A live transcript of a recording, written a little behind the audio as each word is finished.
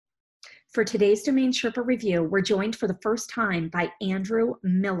For today's Domain Sherpa review, we're joined for the first time by Andrew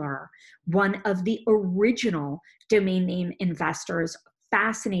Miller, one of the original domain name investors.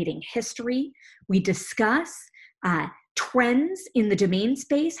 Fascinating history. We discuss trends in the domain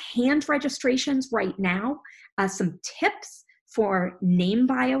space, hand registrations right now, some tips for name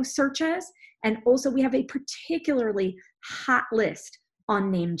bio searches, and also we have a particularly hot list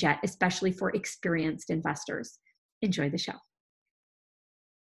on NameJet, especially for experienced investors. Enjoy the show.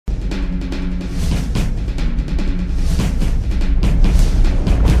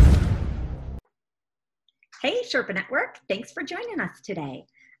 Hey, Sherpa Network. Thanks for joining us today.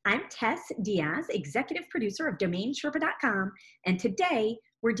 I'm Tess Diaz, executive producer of DomainSherpa.com, and today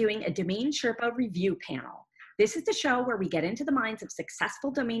we're doing a Domain Sherpa review panel. This is the show where we get into the minds of successful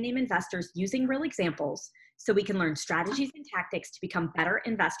domain name investors using real examples so we can learn strategies and tactics to become better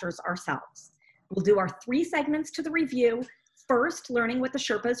investors ourselves. We'll do our 3 segments to the review. First, learning what the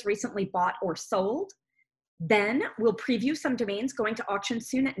Sherpas recently bought or sold. Then we'll preview some domains going to auction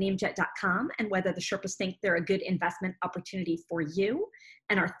soon at namejet.com and whether the Sherpas think they're a good investment opportunity for you.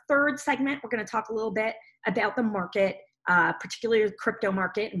 And our third segment, we're going to talk a little bit about the market, particularly the crypto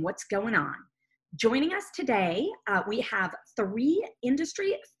market and what's going on. Joining us today, we have 3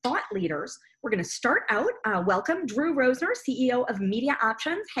 industry thought leaders. We're going to start out. Welcome, Drew Rosner, CEO of Media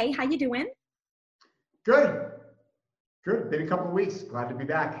Options. Hey, how you doing? Good. Good. Been a couple of weeks. Glad to be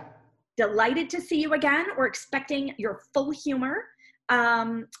back. Delighted to see you again. We're expecting your full humor.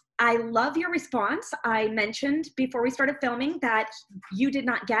 I love your response. I mentioned before we started filming that you did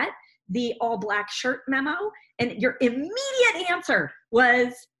not get the all black shirt memo, and your immediate answer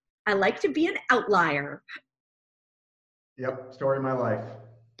was, I like to be an outlier. Yep, story of my life.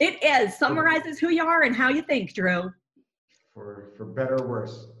 It is. Summarizes who you are and how you think, Drew. For better or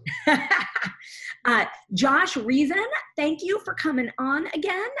worse. Josh Reason, thank you for coming on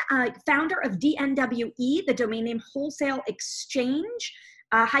again. Founder of DNWE, the Domain Name Wholesale Exchange.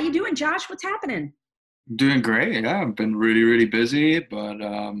 How you doing, Josh? What's happening? Doing great. Yeah, I've been really busy, but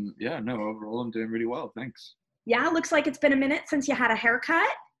overall I'm doing really well. Thanks. Yeah, looks like it's been a minute since you had a haircut.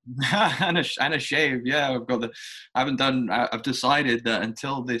 and a shave. Yeah, I've decided that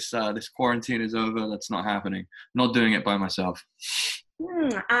until this quarantine is over, that's not happening. I'm not doing it by myself.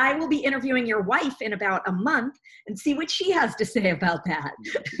 I will be interviewing your wife in about a month and see what she has to say about that.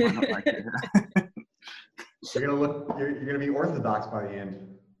 You're gonna be orthodox by the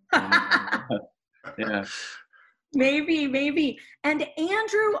end. Yeah. Maybe. And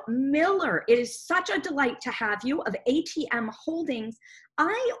Andrew Miller, it is such a delight to have you of ATM Holdings.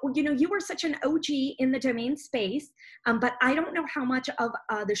 You were such an OG in the domain space, but I don't know how much of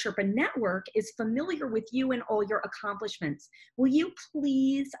the Sherpa Network is familiar with you and all your accomplishments. Will you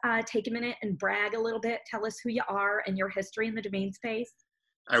please take a minute and brag a little bit, tell us who you are and your history in the domain space?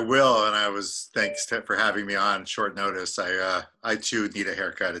 I will, and thanks for having me on short notice. I too need a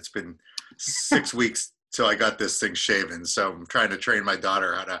haircut. It's been 6 weeks till I got this thing shaven, so I'm trying to train my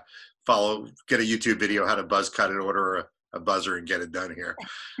daughter how to get a YouTube video, how to buzz cut it, order a buzzer and get it done here.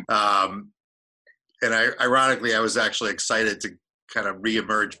 Ironically, I was actually excited to kind of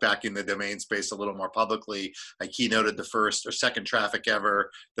reemerge back in the domain space a little more publicly. I keynoted the first or second traffic ever,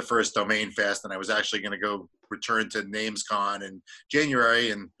 the first Domain Fest, and I was actually going to go return to NamesCon in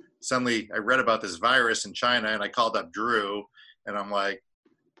January, and suddenly I read about this virus in China, and I called up Drew, and I'm like,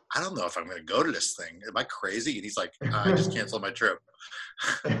 I don't know if I'm going to go to this thing. Am I crazy? And he's like, I just canceled my trip.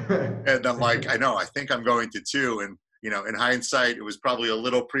 And I'm like, I know, I think I'm going to too. And, in hindsight, it was probably a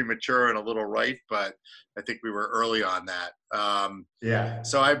little premature and a little ripe, but I think we were early on that. Yeah.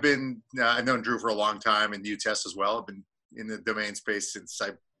 So I've known Drew for a long time, and you, Tess, as well. I've been in the domain space since I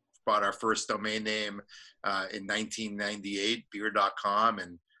bought our first domain name in 1998, beer.com,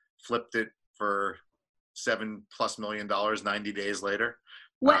 and flipped it for $7+ million 90 days later.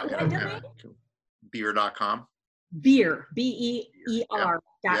 What domain? Beer.com. Beer, B-E-E-R.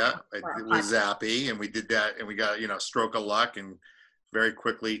 Yeah, it was Zappy, and we did that, and we got, stroke of luck, and very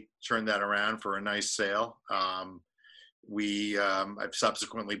quickly turned that around for a nice sale. I've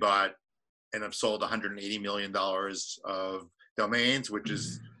subsequently bought and have sold $180 million of domains, which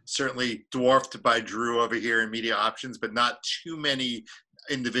is certainly dwarfed by Drew over here in Media Options, but not too many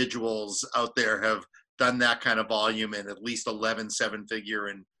individuals out there have done that kind of volume in at least 11 7-figure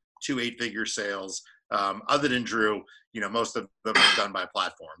and 2 8-figure sales. Other than Drew, most of them are done by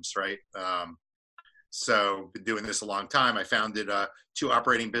platforms, right? So been doing this a long time. I founded 2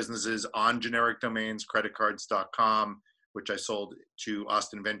 operating businesses on generic domains, creditcards.com, which I sold to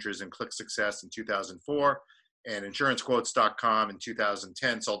Austin Ventures and Click Success in 2004, and insurancequotes.com in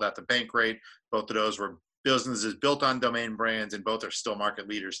 2010, sold out to Bankrate. Both of those were businesses built on domain brands, and both are still market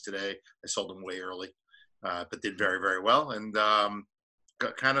leaders today. I sold them way early, but did very, very well. And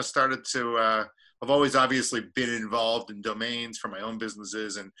kind of started to, I've always obviously been involved in domains for my own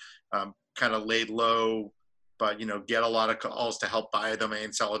businesses, and kind of laid low, but, get a lot of calls to help buy a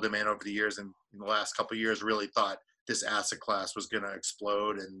domain, sell a domain over the years. And in the last couple of years, really thought this asset class was going to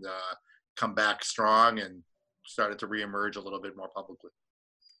explode and come back strong, and started to reemerge a little bit more publicly.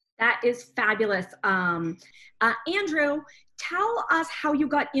 That is fabulous. Andrew, tell us how you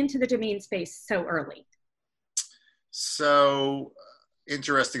got into the domain space so early. So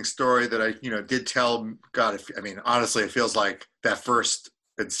interesting story that I, did tell. God, honestly, it feels like that first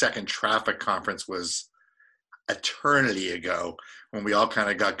and second traffic conference was eternity ago when we all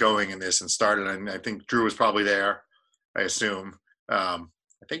kind of got going in this and started. And I think Drew was probably there, I assume. I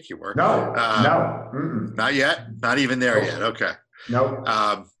think you were. No. Not yet. Not even there yet. Okay.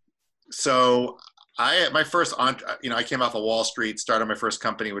 No. So my first, I came off of Wall Street, started my first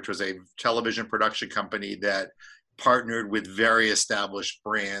company, which was a television production company that partnered with very established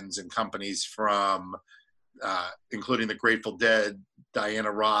brands and companies from, including the Grateful Dead,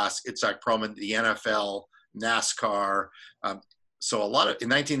 Diana Ross, Itzhak Perlman, the NFL, NASCAR. So a lot of, in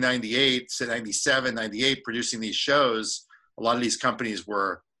 1998, 97, 98, producing these shows, a lot of these companies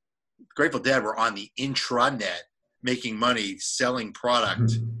Grateful Dead were on the intranet, making money, selling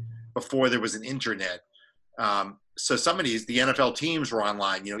product before there was an internet. So some of these, the NFL teams were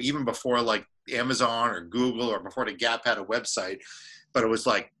online, even before like Amazon or Google, or before the Gap had a website, but it was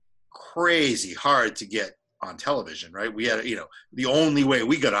like crazy hard to get on television, right? We had, the only way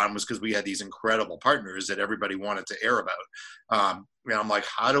we got on was because we had these incredible partners that everybody wanted to air about. And I'm like,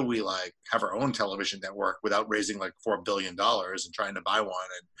 how do we have our own television network without raising like $4 billion and trying to buy one?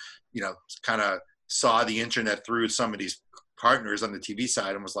 And, kind of saw the internet through some of these partners on the TV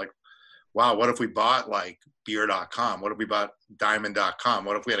side and was like, wow, what if we bought like beer.com? What if we bought diamond.com?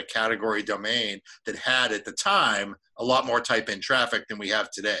 What if we had a category domain that had at the time a lot more type in traffic than we have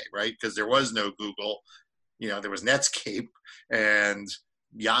today, right? Because there was no Google, there was Netscape and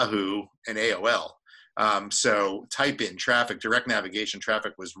Yahoo and AOL. So type in traffic, direct navigation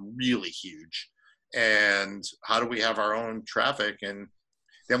traffic was really huge. And how do we have our own traffic? And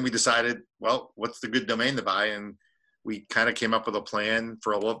then we decided, well, what's the good domain to buy? And we kind of came up with a plan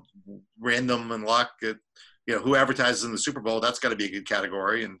for a little random and luck. Who advertises in the Super Bowl? That's got to be a good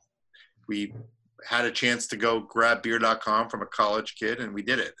category. And we had a chance to go grab beer.com from a college kid, and we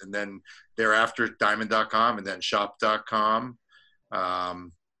did it. And then thereafter, diamond.com, and then shop.com.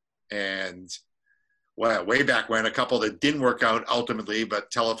 And well, way back when, a couple that didn't work out ultimately, but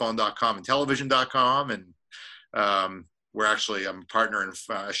telephone.com and television.com. And I'm a partner and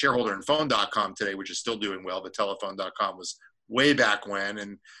a shareholder in phone.com today, which is still doing well, but telephone.com was way back when.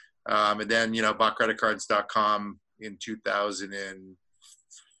 And then, bought creditcards.com in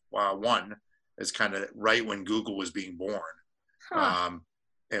 2001 is kind of right when Google was being born.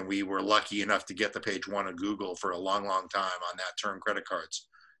 And we were lucky enough to get the page one of Google for a long, long time on that term, credit cards.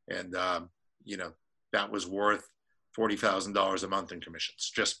 And, that was worth $40,000 a month in commissions,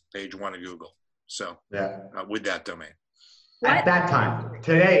 just page one of Google. So with that domain. At that time.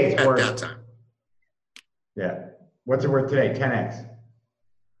 Today it's worth. At that time. Yeah. What's it worth today? 10x.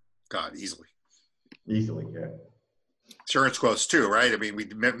 God, easily. Easily, yeah. Insurance quotes too, right? I mean, we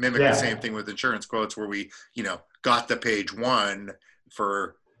mimic the same thing with insurance quotes where we, got the page one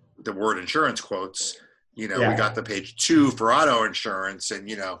for the word insurance quotes. We got the page two for auto insurance, and,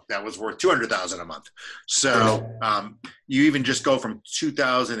 that was worth $200,000 a month. So you even just go from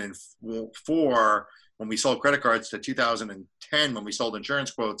 2004 when we sold credit cards to 2010 when we sold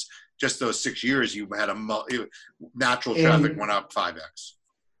insurance quotes. Just those 6 years, you had natural traffic went up 5x.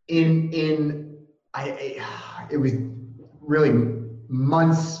 It was really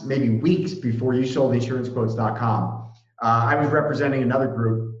months, maybe weeks before you sold insurancequotes.com. I was representing another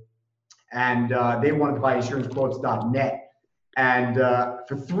group, and they wanted to buy insurancequotes.net. And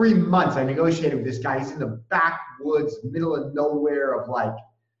for 3 months, I negotiated with this guy. He's in the backwoods, middle of nowhere of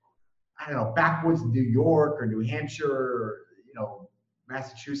backwoods New York or New Hampshire or,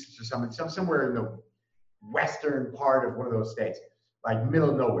 Massachusetts or somewhere in the western part of one of those states, like middle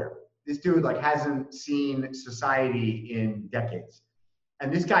of nowhere. This dude hasn't seen society in decades.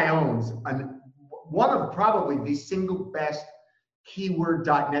 And this guy owns one of probably the single best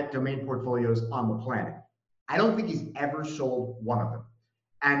keyword.net domain portfolios on the planet. I don't think he's ever sold one of them.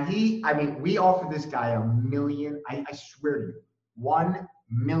 And we offered this guy $1 million, I swear to you, $1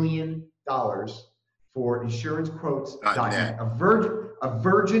 million for insurancequotes.net, a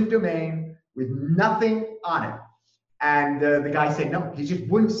virgin domain with nothing on it. And the guy said no, he just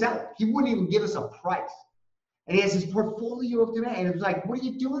wouldn't sell it. He wouldn't even give us a price. And he has his portfolio of domain. And it was like, what are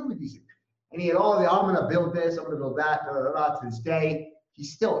you doing with these? And he had all the, I'm going to build this, I'm going to build that, blah, blah, blah. To this day,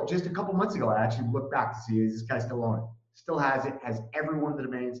 he's still, just a couple months ago, I actually looked back to see, is this guy still on it? Still has it, has every one of the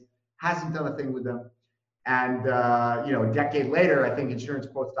domains, hasn't done a thing with them. And, a decade later, I think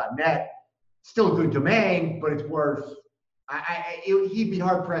insurancequotes.net, still a good domain, but it's worth, he'd be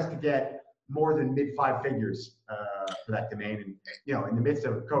hard pressed to get more than mid 5 figures for that domain. And, in the midst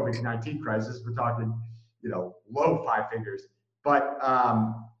of COVID-19 crisis, we're talking, low 5 figures. But,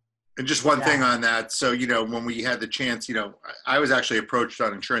 and just one thing on that. So, when we had the chance, I was actually approached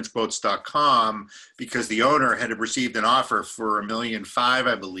on insurancequotes.com because the owner had received an offer for $1.5 million,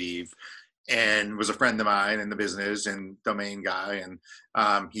 I believe, and was a friend of mine in the business and domain guy. And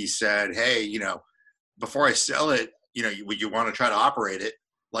he said, hey, before I sell it, would you want to try to operate it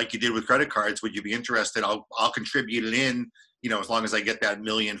like you did with credit cards? Would you be interested? I'll contribute it in, as long as I get that $1.5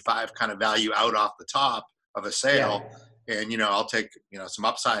 million kind of value out off the top of a sale. Yeah. And, I'll take, some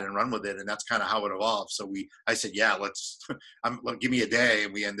upside and run with it. And that's kind of how it evolved. So I said, yeah, give me a day.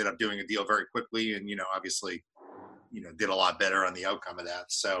 And we ended up doing a deal very quickly. And, obviously, did a lot better on the outcome of that.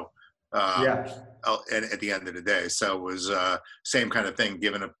 So, and at the end of the day, so it was same kind of thing,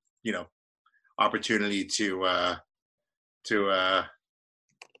 given a, opportunity to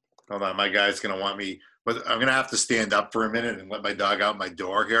hold on, my guy's going to want me, but I'm going to have to stand up for a minute and let my dog out my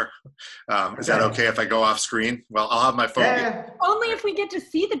door here. Is that okay if I go off screen? Well, I'll have my phone. Yeah. Only if we get to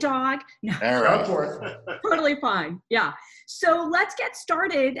see the dog. No. All right. Totally fine. Yeah. So let's get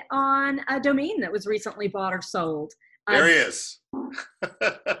started on a domain that was recently bought or sold. There he is.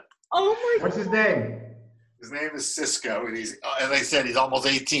 Oh my God. What's his name? His name is Cisco, and he's, as I said, he's almost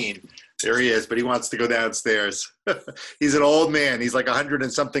 18. There he is, but he wants to go downstairs. He's an old man. He's like 100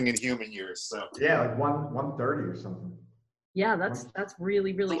 and something in human years. So yeah, like 130 or something. Yeah, that's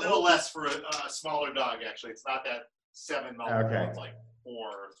really, really it's a little less for a smaller dog. Actually, it's not that 7. Okay. It's like 4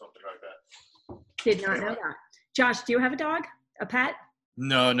 or something like that. Did not know that. Josh, do you have a dog? A pet?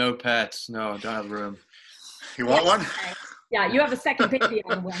 No pets. No, don't have room. You want one? Yeah, you have a second baby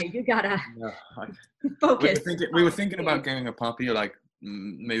on the way. You gotta focus. We were thinking about getting a puppy like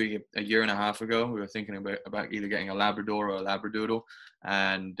maybe a year and a half ago. We were thinking about either getting a Labrador or a Labradoodle,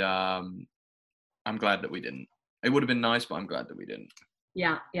 and I'm glad that we didn't. It would have been nice, but I'm glad that we didn't.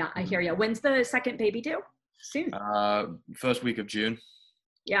 Yeah, I hear you. When's the second baby due? Soon. First week of June.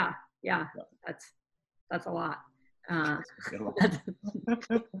 Yeah. That's a lot.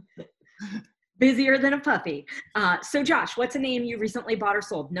 Busier than a puppy. So Josh, what's a name you recently bought or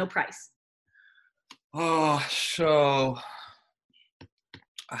sold? No price. Oh, so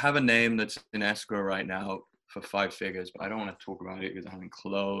I have a name that's in escrow right now for 5 figures, but I don't want to talk about it because I haven't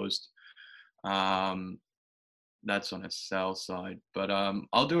closed. That's on a sell side, but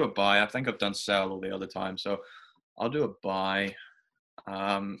I'll do a buy. I think I've done sell all the other time, so I'll do a buy.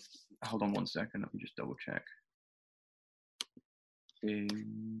 Hold on one second. Let me just double check.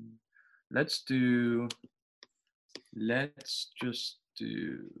 Let's do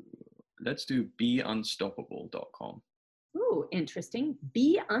beunstoppable.com. Ooh, interesting.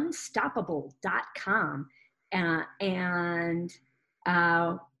 Beunstoppable.com.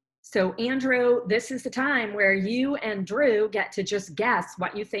 So Andrew, this is the time where you and Drew get to just guess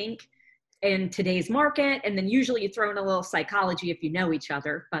what you think in today's market. And then usually you throw in a little psychology if you know each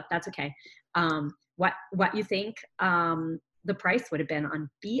other, but that's okay. What you think the price would have been on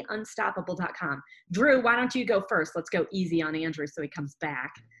beunstoppable.com. Drew, why don't you go first? Let's go easy on Andrew so he comes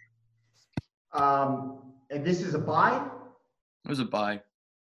back. And this is a buy? It was a buy.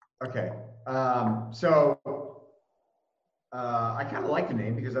 Okay. I kind of like the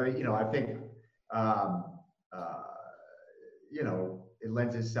name because I think, it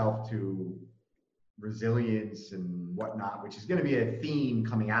lends itself to resilience and whatnot, which is going to be a theme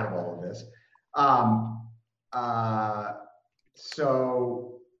coming out of all of this.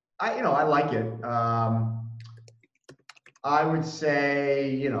 So I like it. I would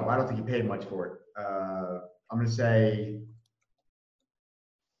say, I don't think you paid much for it. I'm going to say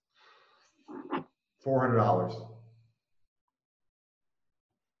 $400.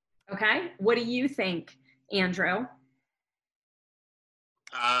 Okay. What do you think, Andrew?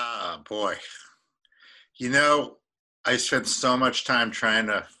 Boy. I spent so much time trying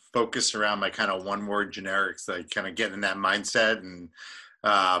to focus around my kind of one-word generics that I kind of get in that mindset. And,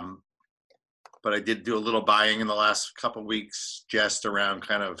 but I did do a little buying in the last couple of weeks just around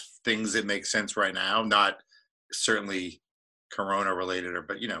kind of things that make sense right now, not certainly Corona related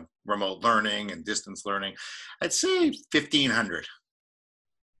but remote learning and distance learning. I'd say 1,500.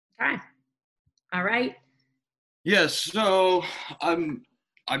 Okay. All right. Yes. So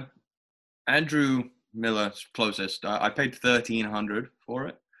Andrew Miller's closest. I paid $1,300 for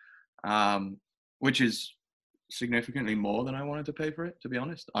it, which is significantly more than I wanted to pay for it, to be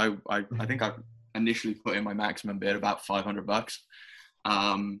honest. I think I initially put in my maximum bid about $500.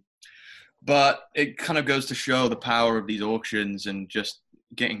 But it kind of goes to show the power of these auctions and just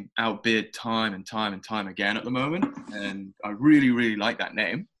getting outbid time and time and time again at the moment. And I really, really like that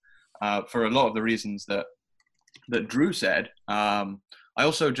name for a lot of the reasons that Drew said. I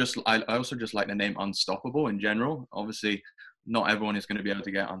also just like the name Unstoppable in general. Obviously, not everyone is going to be able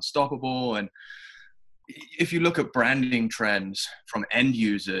to get Unstoppable. And if you look at branding trends from end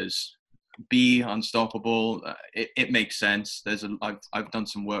users, be unstoppable, it makes sense. I've done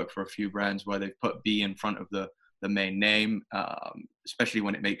some work for a few brands where they've put be in front of the main name, especially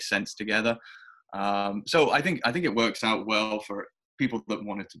when it makes sense together. So I think it works out well for people that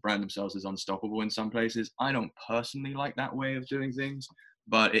wanted to brand themselves as unstoppable in some places. I don't personally like that way of doing things,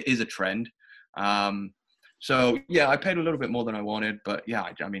 but it is a trend. So yeah, I paid a little bit more than I wanted, but yeah,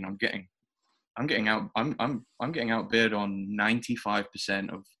 I mean, I'm getting outbid on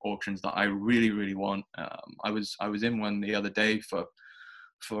 95% of auctions that I really, really want. I was in one the other day for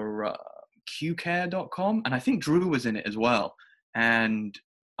qcare.com, and I think Drew was in it as well. And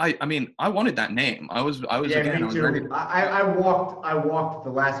I mean, I wanted that name. I was Me too. I walked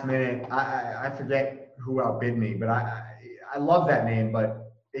the last minute. I forget who outbid me, but I love that name,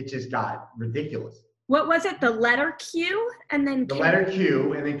 but it just got ridiculous. What was it? The letter Q and then the letter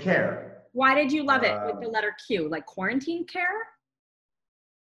Q and then care. Why did you love it with the letter Q? Like quarantine care?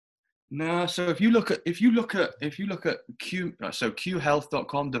 No, so if you look at Q, so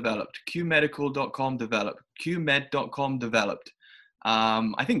qhealth.com developed, qmedical.com developed, qmed.com developed.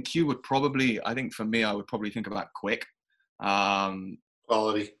 I think Q would probably, I think for me, I would probably think about quick.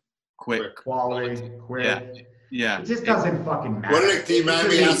 Quality. Quick. Quality, quick. Yeah. It just doesn't fucking matter. What did it, do you mind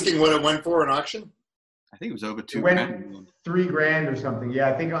me asking what it went for in auction? I think it was over $2,000. It went $3,000 or something. Yeah,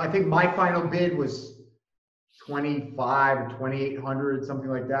 I think my final bid was 25 or 2,800, something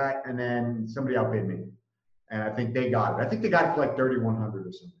like that, and then somebody outbid me, and I think they got it. I think they got it for like 3,100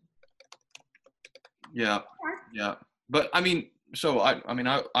 or something. Yeah. But I mean, so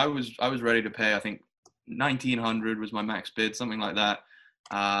I was ready to pay. I think 1,900 was my max bid, something like that.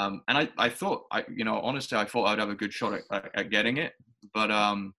 And I thought, honestly, I thought I'd have a good shot at getting it, but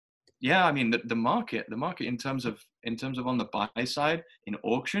yeah, I mean, the market in terms of on the buy side in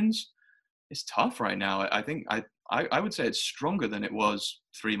auctions is tough right now. I think I would say it's stronger than it was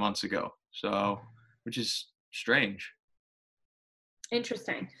 3 months ago. So, which is strange.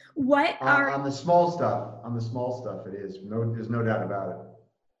 Interesting. What are on the small stuff? On the small stuff, it is. There's no doubt about it.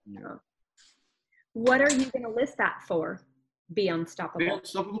 Yeah. What are you going to list that for? Be unstoppable. Be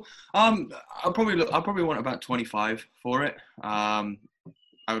unstoppable. I'll probably want about 25 for it.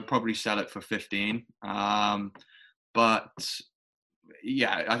 I would probably sell it for 15. But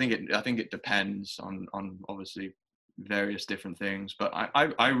yeah, I think it depends on obviously various different things. But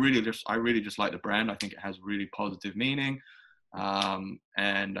I really just like the brand. I think it has really positive meaning.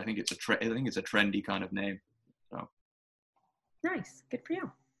 And I think it's a trendy kind of name. So nice, good for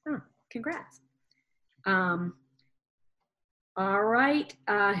you. Oh, congrats. All right,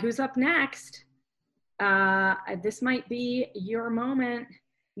 who's up next? This might be your moment,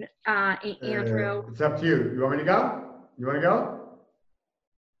 Andrew. It's up to you. You want me to go? You want to go?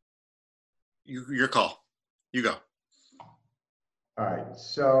 Your call. You go. All right.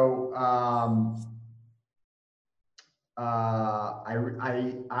 So I'm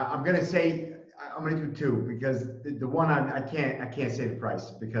gonna say I'm gonna do two because the one I can't say the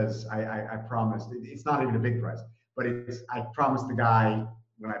price because I promised it's not even a big price, but I promised the guy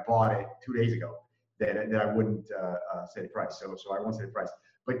when I bought it 2 days ago that I wouldn't say the price, so I won't say the price.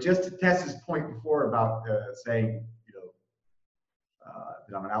 But just to test his point before about saying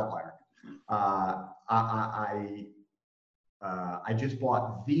that I'm an outlier, I just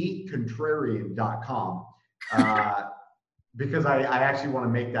bought thecontrarian.com because I actually want to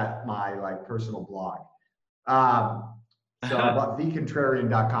make that my personal blog. So I bought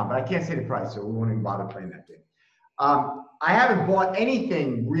thecontrarian.com, but I can't say the price, so we won't even bother playing that game. I haven't bought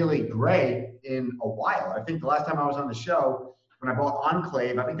anything really great in a while. I think the last time I was on the show, when I bought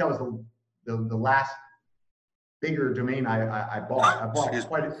Enclave, I think that was the last bigger domain I bought. I bought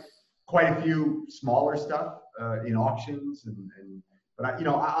quite a few smaller stuff in auctions, but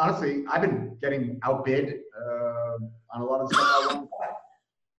honestly, I've been getting outbid on a lot of the stuff I want to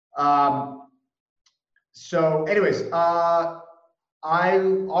buy. So, anyways, I'll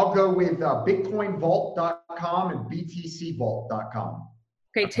go with BitcoinVault.com and BTCVault.com.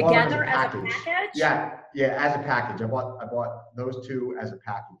 Okay, together as a package? Yeah, as a package. I bought those two as a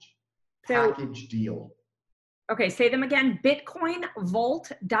package. So, package deal. okay, say them again.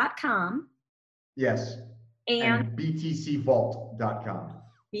 Bitcoinvault.com Yes. and And btcvault.com.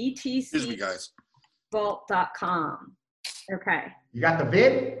 Excuse me, guys. btcvault.com. Okay. You got the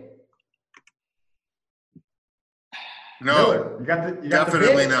vid? No, Miller, you got the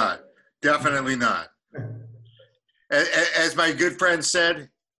definitely vid? not. Definitely not. As my good friend said,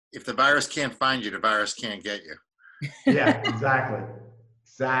 if the virus can't find you, the virus can't get you. Yeah, exactly.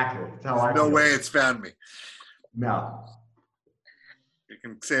 Exactly. That's how I No feel. way it's found me. No. You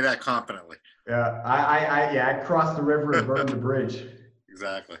can say that confidently. Yeah, I crossed the river and burned the bridge.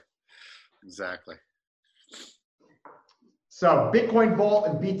 Exactly. Exactly. So Bitcoin Vault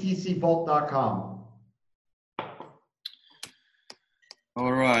and btcvault.com.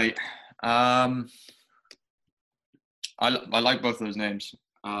 All right. I like both those names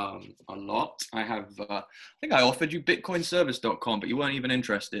a lot. I think I offered you bitcoinservice.com, but you weren't even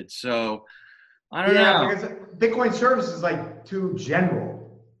interested. So I don't know. Because Bitcoin service is like too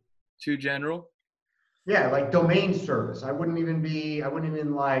general. Too general? Yeah, like domain service. I wouldn't even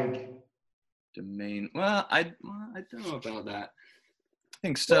like Domain. Well, I don't know about that. I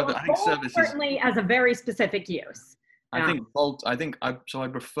think Well, service is. certainly has a very specific use. I think Vault. I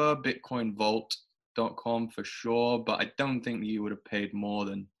prefer bitcoinvault.com for sure, but I don't think you would have paid more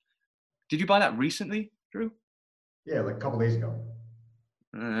than. Did you buy that recently, Drew? Yeah, like a couple days ago.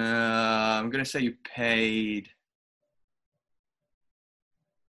 I'm gonna say you paid.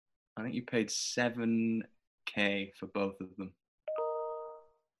 I think you paid $7,000 for both of them.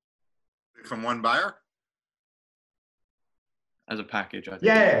 From one buyer? As a package, I think.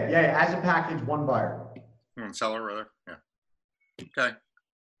 Yeah. As a package, one buyer. Seller, rather. Yeah. Okay.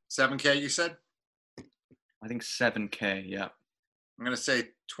 $7,000, you said? I think $7,000. Yeah. I'm gonna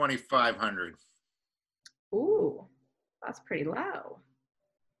say 2,500. Ooh, that's pretty low.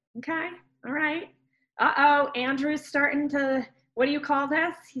 Okay. All right. Andrew's starting to. What do you call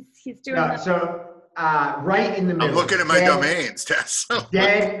this? He's doing. Right in the middle. I'm looking at my domains, Tess.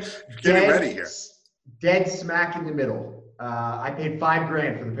 Getting ready here. Dead smack in the middle. I paid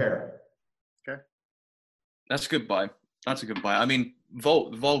 $5,000 for the pair. Okay. That's a good buy. That's a good buy. I mean,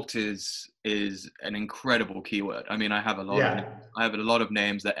 Vault is an incredible keyword. I mean, I have a lot of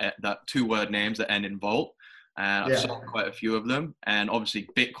names that 2-word names that end in Vault, and I've sold quite a few of them. And obviously,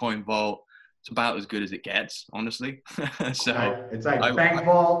 Bitcoin Vault, it's about as good as it gets, honestly. So it's like Bank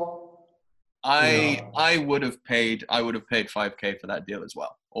Vault. I would have paid $5,000 for that deal as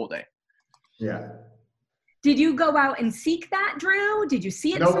well, all day. Yeah. Did you go out and seek that, Drew? Did you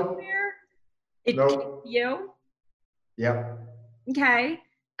see it somewhere? It came to you? Yep. Okay.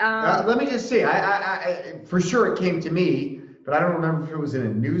 Let me just see. I for sure it came to me, but I don't remember if it was in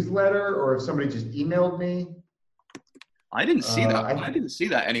a newsletter or if somebody just emailed me. I didn't see that. I didn't see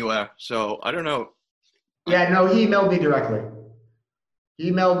that anywhere, so I don't know. Yeah, no, he emailed me directly.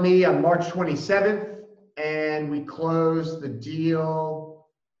 He emailed me on March 27th, and we closed the deal.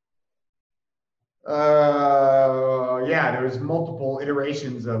 There was multiple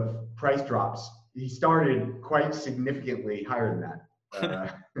iterations of price drops. He started quite significantly higher than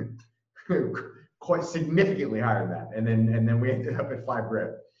that. Quite significantly higher than that, and then we ended up at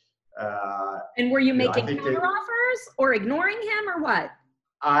 $5,000. And were you making counter offers or ignoring him or what?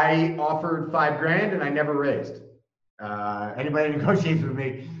 I offered $5,000 and I never raised. Anybody negotiates with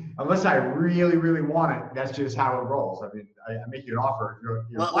me, unless I really, really want it, that's just how it rolls. I mean, I make you an offer. You're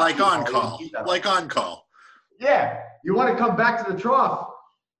like on call. Yeah, you want to come back to the trough?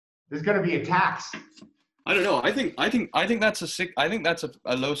 There's going to be a tax. I don't know. I think that's a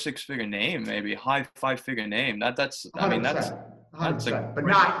low 6-figure name, maybe high 5-figure name. That's 100%. But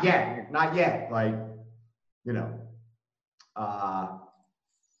not yet. Not yet. Like,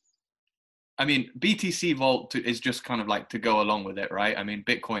 I mean, BTC Vault is just kind of like to go along with it, right? I mean,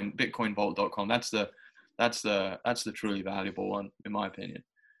 bitcoinvault.com. That's the truly valuable one, in my opinion.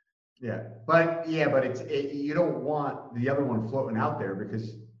 Yeah, but you don't want the other one floating out there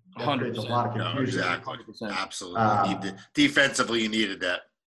because that creates a lot of confusion. No, exactly. 100%. Absolutely. Defensively, you needed that.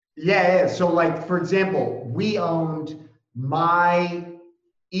 Yeah. So, like, for example, we owned my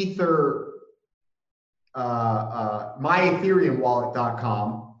Ether, my Ethereum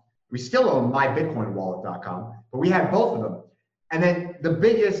wallet.com. We still own mybitcoinwallet.com, but we had both of them. And then the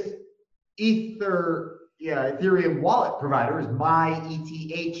biggest Ethereum wallet provider is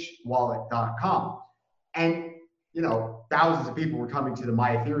myethwallet.com. And, thousands of people were coming to the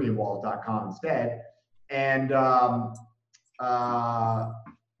myethereumwallet.com instead. And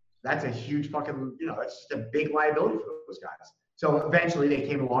that's a huge fucking, that's just a big liability for those guys. So eventually they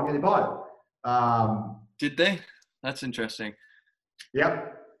came along and they bought it. Did they? That's interesting.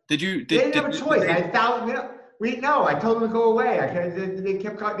 Yep. Did They didn't have a choice. I had thousands. I told them to go away. They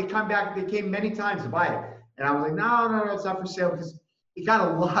come back. They came many times to buy it, and I was like, no, it's not for sale because it got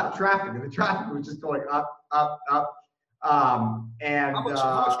a lot of traffic, and the traffic was just going up, up, up. And how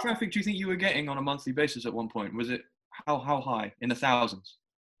much traffic do you think you were getting on a monthly basis at one point? Was it how high? In the thousands?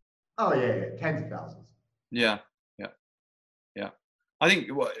 Oh yeah, tens of thousands. Yeah. I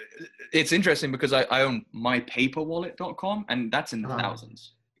think it's interesting because I own mypaperwallet.com, and that's in the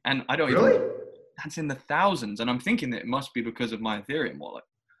thousands. And I don't really? even, that's in the thousands. And I'm thinking that it must be because of my Ethereum wallet,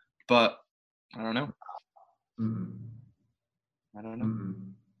 but I don't know. I don't know.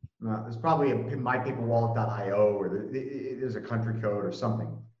 No, there's probably a mypaperwallet.io or there's a country code or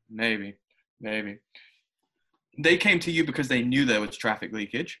something. Maybe. They came to you because they knew there was traffic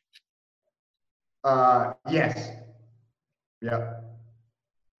leakage. Yes. Yeah.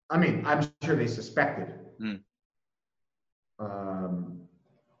 I mean, I'm sure they suspected.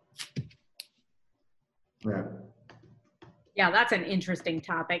 Yeah, that's an interesting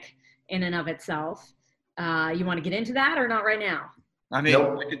topic in and of itself. You want to get into that or not right now? I mean,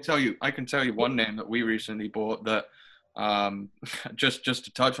 nope. I can tell you one name that we recently bought that just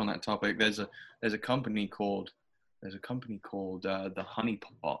to touch on that topic, there's a company called the Honey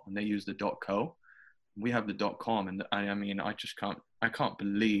Pot, and they use the .co. We have the .com, and I mean, I can't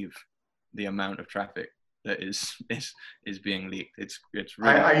believe the amount of traffic that is being leaked. It's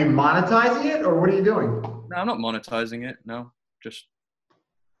really. Are you monetizing it, or what are you doing? No, I'm not monetizing it. No, just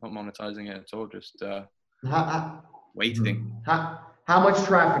not monetizing it at all. Just waiting. How much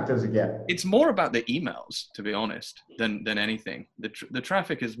traffic does it get? It's more about the emails, to be honest, than anything. The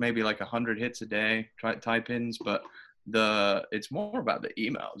traffic is maybe like 100 hits a day, type-ins, but it's more about the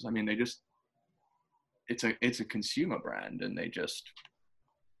emails. I mean, it's a consumer brand, and they just,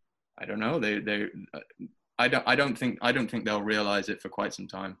 I don't know. I don't think they'll realize it for quite some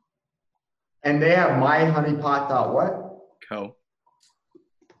time. And they have myhoneypot.what? Co.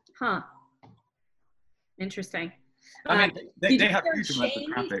 Huh. Interesting. I mean, they have huge amounts of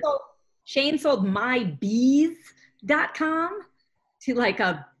traffic. Shane sold mybees.com to like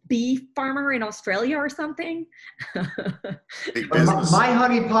a bee farmer in Australia or something.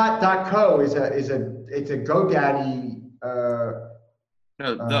 myhoneypot.co is a GoDaddy.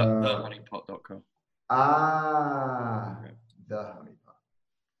 No, the honeypot.co. The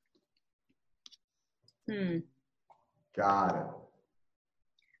honeypot. Got it.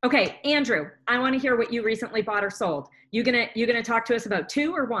 Okay, Andrew, I want to hear what you recently bought or sold. You gonna talk to us about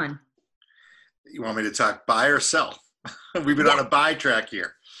two or one? You want me to talk buy or sell? We've been on a buy track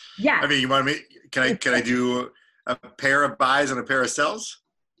here. Yeah. I mean, you want me? Can I do a pair of buys and a pair of sells?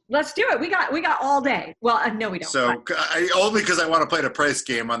 Let's do it. We got all day. Well, no, we don't. So only because I want to play the price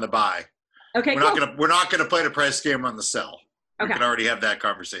game on the buy. Okay. We're not gonna play the price game on the sell. Okay. We can already have that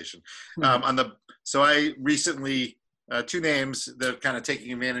conversation. So I recently. Two names that are kind of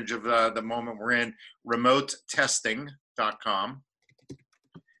taking advantage of the moment we're in, remotetesting.com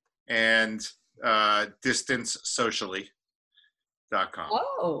and distancesocially.com.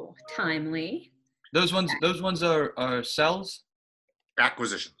 Oh, timely. Those ones are sells?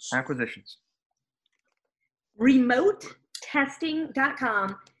 Acquisitions.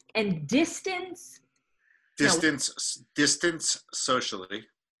 Remotetesting.com and distance socially.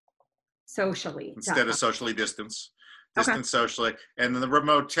 Socially. Instead of socially distance. Distance socially. And then the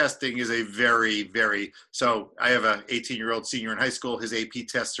remote testing is a very, very, so I have a 18-year-old senior in high school. His AP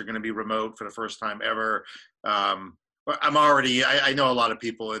tests are going to be remote for the first time ever. I know a lot of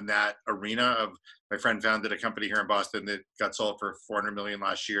people in that arena. Of my friend founded a company here in Boston that got sold for $400 million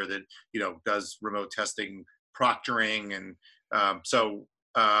last year that, does remote testing, proctoring. And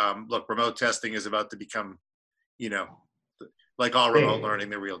look, remote testing is about to become, like all remote learning,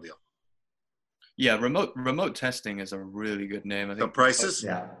 the real deal. Yeah, remote testing is a really good name. I think the prices.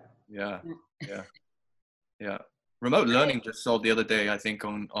 Yeah. Remote learning just sold the other day, I think,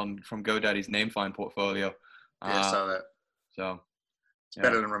 on from GoDaddy's NameFind portfolio. Yeah, I saw that. So it's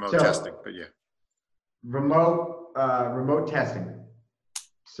better than remote testing, but yeah. Remote testing.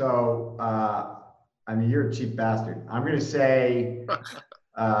 So I mean, you're a cheap bastard. I'm gonna say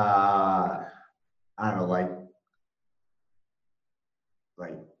I don't know, like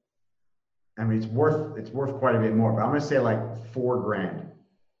I mean, it's worth quite a bit more, but I'm gonna say like $4,000.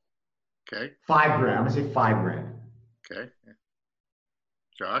 Okay. $5,000. I'm gonna say $5,000. Okay.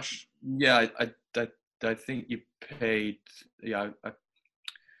 Josh. Yeah, I think you paid. Yeah.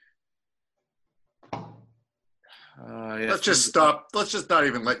 Let's just stop. Let's just not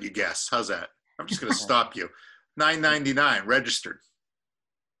even let you guess. How's that? I'm just gonna stop you. $9.99 registered.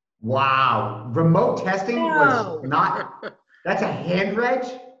 Wow. Remote testing was not. That's a hand reg.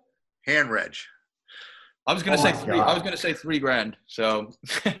 Hand reg. I was gonna Oh say my three. I was God. gonna say $3,000. So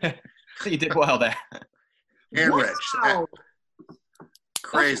you did well there. Hand reg. Wow.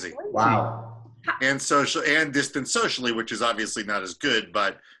 Crazy. That's crazy. Wow. And social and distance socially, which is obviously not as good,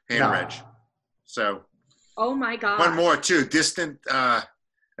 but hand No. reg. So Oh my God. one more too. Distant.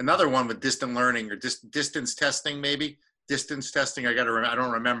 Another one with distant learning or distance testing, maybe distance testing. I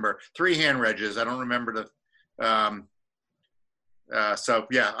don't remember. 3 hand regs. I don't remember the. So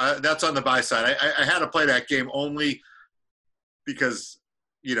yeah, that's on the buy side. I had to play that game only because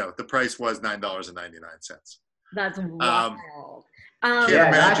the price was $9.99. That's wild. Can't Yeah,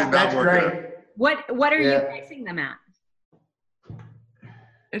 imagine that's not working. great. What are you Yeah. pricing them at?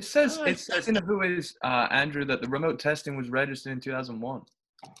 It says in the who is Andrew that the remote testing was registered in 2001.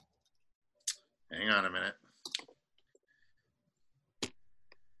 Hang on a minute.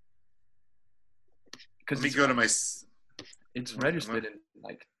 Let me go to my. It's registered in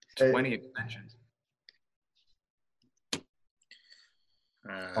like 20 extensions.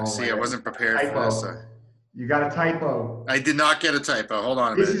 See, I wasn't prepared for this. You got a typo. I did not get a typo. Hold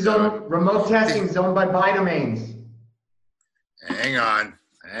on a minute. This is on remote testing is owned by Bidomains. Hang on.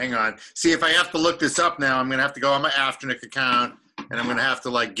 See, if I have to look this up now, I'm going to have to go on my Afternic account, and I'm going to have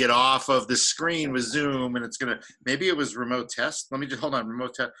to get off of the screen with Zoom, and it's going to, maybe it was remote test. Let me just, hold on,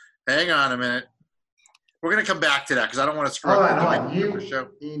 remote test. Hang on a minute. We're going to come back to that because I don't want to screw up Hold on. You the show.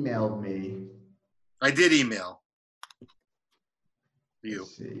 emailed me. I did email you,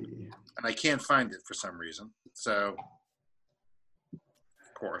 Let's see. and I can't find it for some reason. So,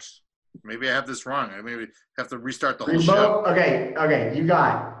 of course. Maybe I have this wrong. I maybe have to restart the whole show. Okay. You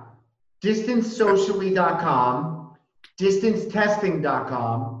got distancesocially.com,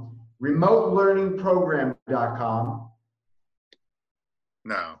 distancetesting.com, remotelearningprogram.com,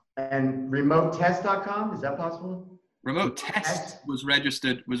 No. and remotetest.com. Is that possible? Remote test was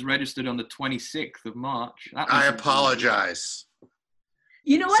registered on the 26th of March. I apologize.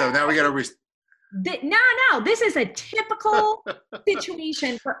 You know what? So now we got to No, this is a typical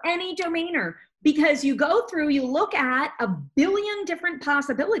situation for any domainer because you go through, you look at a billion different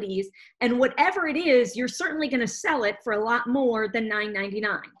possibilities, and whatever it is, you're certainly going to sell it for a lot more than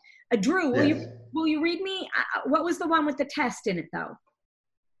 $9.99. Drew, will you read me? What was the one with the test in it, though?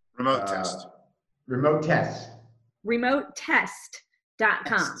 Remote test. Remote test.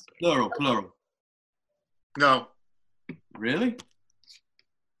 Remotetest.com. Plural. No. Really?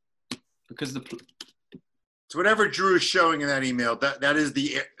 Because So whatever Drew is showing in that email, that is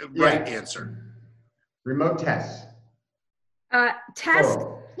the right answer. Remote test. Test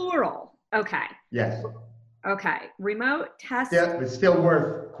plural. Okay. Yes. Okay. Remote test. Yeah, but still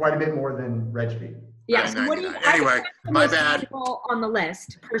worth quite a bit more than RegFeed. Yes. What do you? Anyway, my bad. On the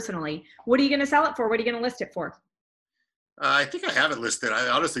list, personally, what are you going to sell it for? What are you going to list it for? I think I have it listed. I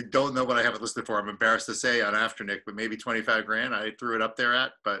honestly don't know what I have it listed for. I'm embarrassed to say on Afternic, but maybe $25,000. I threw it up there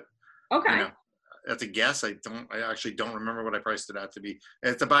at, but okay. That's a guess. I actually don't remember what I priced it out to be.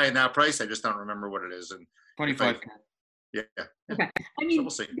 It's a buy it now price. I just don't remember what it is. And 25. Yeah. Okay. I mean, so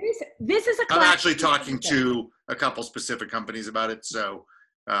we'll see. This is a. I'm actually talking to a couple specific companies about it. So,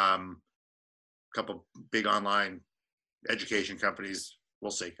 a couple big online education companies.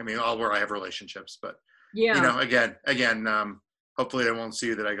 We'll see. I mean, all where I have relationships, but yeah. Again, hopefully they won't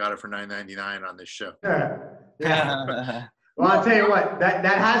see that I got it for $9.99 on this show. Yeah. Well, I'll tell you what, that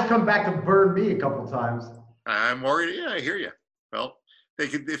has come back to burn me a couple times. I'm worried. Yeah, I hear you. Well, they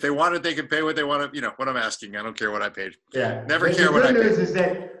could, if they wanted, they could pay what they want to, what I'm asking. I don't care what I paid. Yeah. Never care what I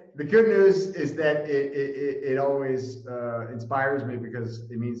paid. The good news is that it always inspires me because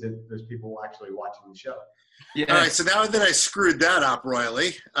it means that there's people actually watching the show. Yeah. All right. So now that I screwed that up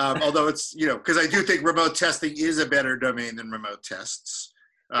royally, although it's, because I do think remote testing is a better domain than remote tests.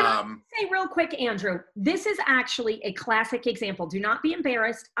 Can I say real quick, Andrew, this is actually a classic example. Do not be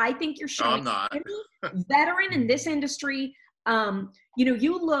embarrassed. I think you're showing any veteran in this industry.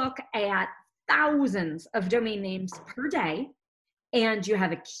 You look at thousands of domain names per day, and you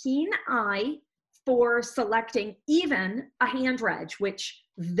have a keen eye for selecting even a hand reg, which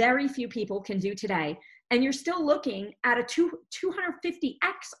very few people can do today. And you're still looking at a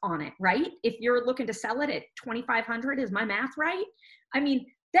 250x on it, right? If you're looking to sell it at 2,500, is my math right? I mean,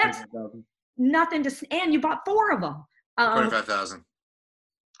 that's nothing to, and you bought 4 of them. 25,000.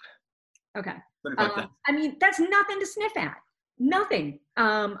 Okay. I mean, that's nothing to sniff at. Nothing.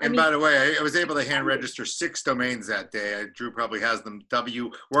 By the way, I was able to hand register 6 domains that day. Drew probably has them.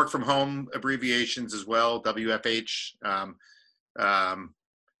 Work from home abbreviations as well. WFH,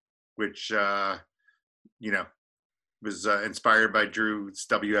 which was inspired by Drew's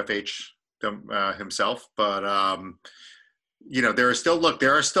WFH himself. But you know, there are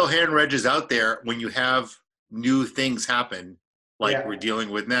still hand wedges out there when you have new things happen like we're dealing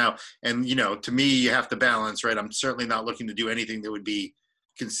with now. And, you know, to me, you have to balance, right? I'm certainly not looking to do anything that would be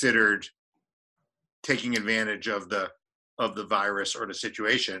considered taking advantage of the virus or the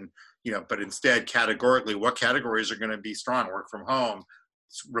situation, you know, but instead categorically, what categories are going to be strong? Work from home,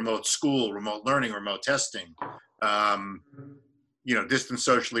 remote school, remote learning, remote testing. You know, distance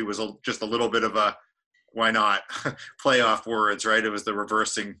socially was just a little bit of a, why not play off words, right? It was the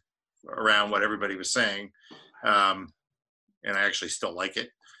reversing around what everybody was saying. And I actually still like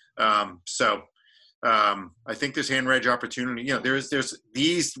it. So I think there's hand wedge opportunity. You know, there's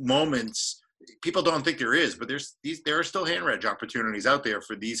these moments, people don't think there is, but there are still hand wedge opportunities out there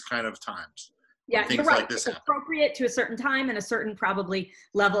for these kind of times. Yeah, things you're right. like this it's happen. appropriate to a certain time and a certain probably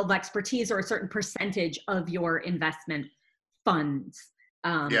level of expertise or a certain percentage of your investment funds.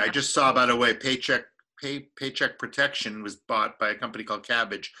 Yeah, I just saw, by the way, Paycheck Protection was bought by a company called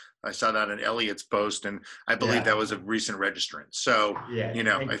Cabbage. I saw that in Elliot's post, and I believe that was a recent registrant. So, you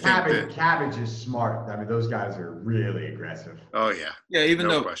know, and I Cabbage, think that, Cabbage is smart. I mean, those guys are really aggressive. oh yeah. Yeah, even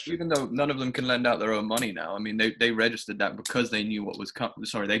No though question. even though none of them can lend out their own money now. I mean, they registered that because they knew what was coming.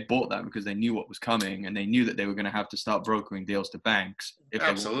 Sorry, they bought that because they knew what was coming, and they knew that they were going to have to start brokering deals to banks. If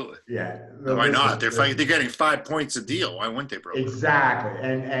Absolutely. Yeah. Why not? They're getting 5 points a deal. Why wouldn't they broker? Exactly.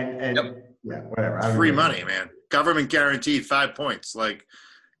 And Yep. yeah, whatever. Free money, man. Government guaranteed 5 points. Like,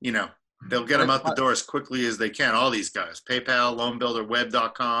 you know, they'll get them out the door as quickly as they can. All these guys, PayPal, Loan Builder,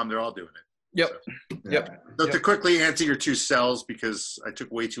 Web.com, they're all doing it. Yep. So, Yep. So to quickly answer your two sells, because I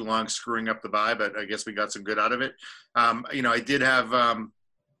took way too long screwing up the buy, but I guess we got some good out of it. You know, I did have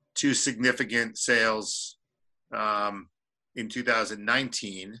two significant sales in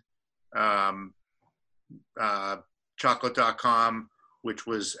 2019. Chocolate.com, which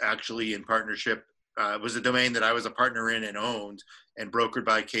was actually in partnership. It was a domain that I was a partner in and owned and brokered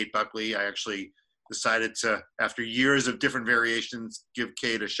by Kate Buckley. I actually decided to, after years of different variations, give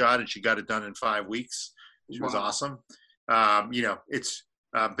Kate a shot, and she got it done in 5 weeks. She was awesome. You know, it's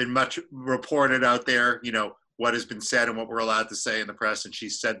been much reported out there, you know, what has been said and what we're allowed to say in the press, and she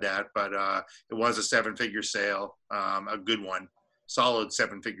said that, but it was a 7-figure sale, a good one, solid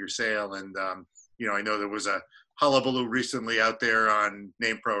 7-figure sale. And, you know, I know there was a hullabaloo recently out there on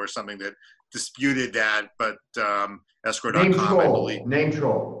NamePro or something that disputed that, but escrow.com, I believe. Name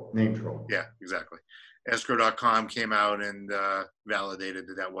troll. Yeah, exactly. Escrow.com came out and validated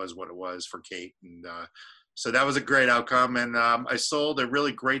that was what it was for Kate. And so that was a great outcome. And I sold a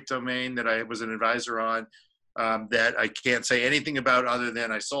really great domain that I was an advisor on that I can't say anything about other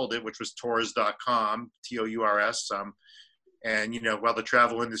than I sold it, which was tours.com, Tours. And, you know, while the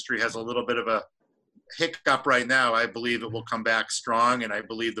travel industry has a little bit of a hiccup right now, I believe it will come back strong. And I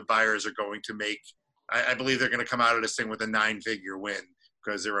believe the buyers are going to I believe they're going to come out of this thing with a 9-figure win,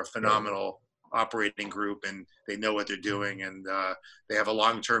 because they're a phenomenal operating group and they know what they're doing, and they have a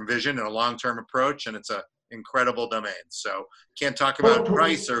long-term vision and a long-term approach, and it's a incredible domain. So can't talk about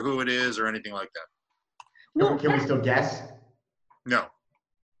price or who it is or anything like that. Can we still guess? No,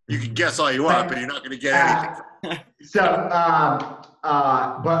 you can guess all you want, but you're not going to get anything. So, but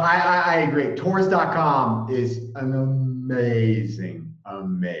I agree. Tours.com is an amazing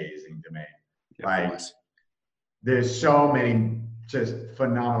domain. Like, there's so many just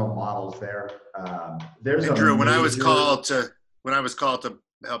phenomenal models there. There's and Drew, when I was called to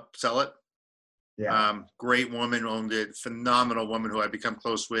help sell it, great woman owned it, phenomenal woman who I've become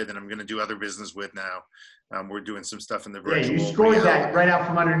close with, and I'm going to do other business with now. We're doing some stuff in the virtual. Yeah, you scored that right out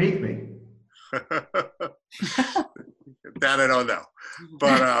from underneath me. That I don't know,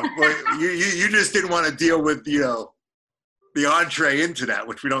 but you just didn't want to deal with, you know, the entree into that,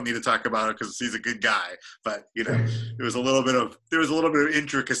 which we don't need to talk about because he's a good guy. But, you know, there was a little bit of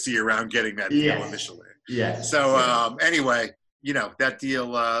intricacy around getting that deal initially. Yes. So anyway, you know, that deal.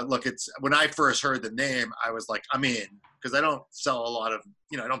 Look, it's when I first heard the name, I was like, I'm in, because I don't sell a lot of,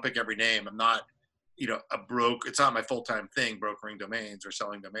 you know, I don't pick every name. I'm not, you know, it's not my full-time thing, brokering domains or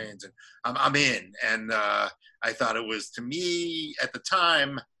selling domains, and I'm in. And I thought it was, to me at the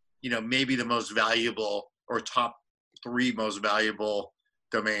time, you know, maybe the most valuable or top 3 most valuable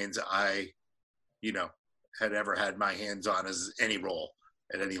domains I, you know, had ever had my hands on as any role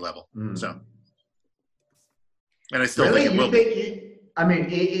at any level. So, and I still think it will be. I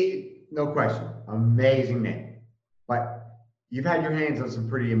mean, no question, amazing name, but you've had your hands on some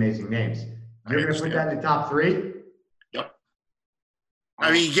pretty amazing names. You're going to put that in the top 3? Yep.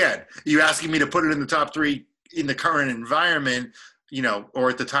 I mean, again, you asking me to put it in the top 3 in the current environment, you know,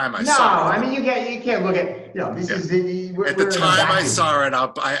 or at the time I saw it. No, I mean, you can't look at, you know, this is at the time I saw it,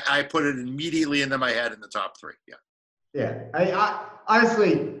 I put it immediately into my head in the top 3. Yeah. Yeah. I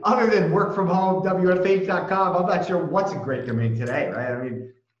honestly, other than work from home, WFH.com, I'm not sure what's a great domain today, right? I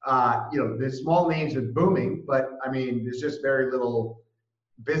mean, the small names are booming, but I mean, there's just very little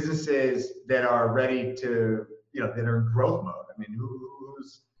businesses that are ready to, that are in growth mode. I mean,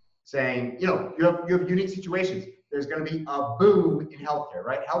 who's saying, you have unique situations. There's going to be a boom in healthcare,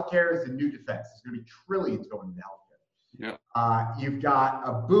 right? Healthcare is the new defense. There's going to be trillions going into healthcare. Yeah. You've got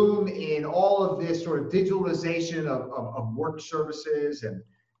a boom in all of this sort of digitalization of work services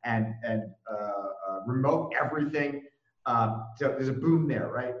and remote everything. So there's a boom there,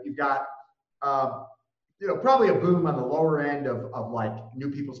 right? You've got probably a boom on the lower end of like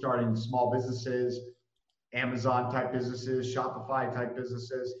new people starting small businesses, Amazon type businesses, Shopify type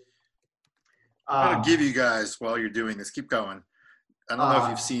businesses. I'll give you guys while you're doing this. Keep going. I don't know if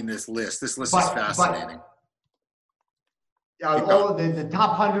you've seen this list. This list is fascinating. All of the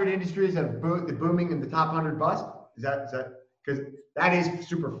top 100 industries that are booming in the top 100 bust. Is that because that is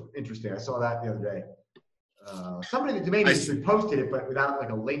super interesting? I saw that the other day. Somebody in the domain industry posted it, but without like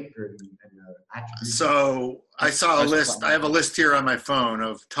a link or attribution. So I saw a list. I have a list here on my phone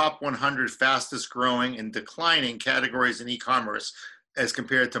of top 100 fastest growing and declining categories in e-commerce as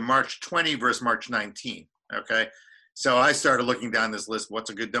compared to March 20 versus March 19. Okay. So I started looking down this list. What's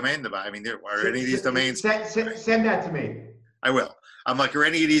a good domain to buy? I mean, are any of these domains? Send that to me. I will. I'm like, are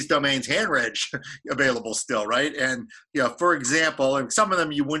any of these domains hand-reg available still, right? And, for example, and some of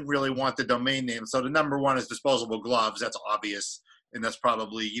them you wouldn't really want the domain name. So the number one is disposable gloves. That's obvious. And that's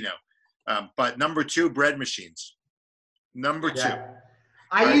probably, but number two, bread machines. Number two.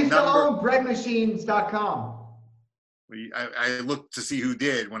 I used to own breadmachines.com. I looked to see who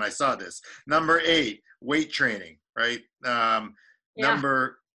did when I saw this. Number 8, weight training, right? But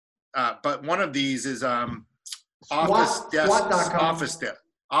one of these is office desks.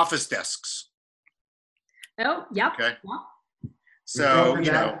 Oh, yep. Okay. Yep. So,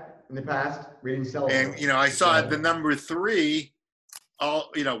 in the past, we didn't sell. And, I saw the number 3,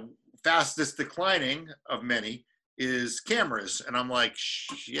 fastest declining of many is cameras. And I'm like,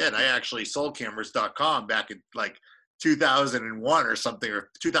 shit, I actually sold cameras.com back in like 2001 or something, or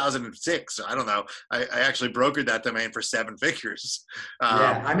 2006. I don't know. I actually brokered that domain for 7 figures.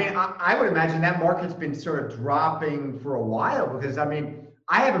 I mean, I would imagine that market's been sort of dropping for a while because, I mean,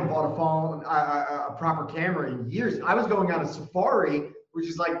 I haven't bought a phone, a proper camera in years. I was going on a Safari, which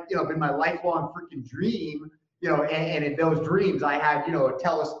is like, been my lifelong freaking dream, and in those dreams I had, a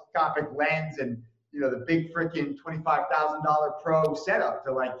telescopic lens and, the big freaking $25,000 pro setup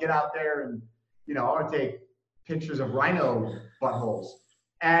to like get out there and, I want to take pictures of rhino buttholes.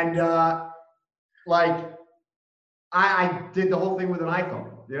 And I did the whole thing with an iPhone.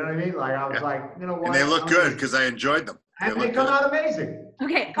 You know what I mean? Like I was like, what? And they look good because I enjoyed them. And they come out amazing.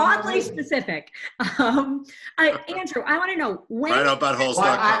 Okay, oddly specific. Andrew, I want to know when.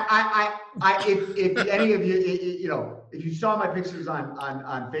 Rhinobuttholes.com. If any of you, if you saw my pictures on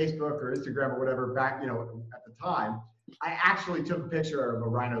Facebook or Instagram or whatever back, at the time, I actually took a picture of a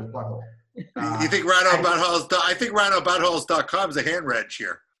rhino's butthole. You think Rhinobuttholes? I think Rhinobuttholes.com is a hand reg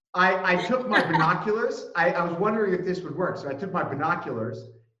here. I took my binoculars. I was wondering if this would work. So I took my binoculars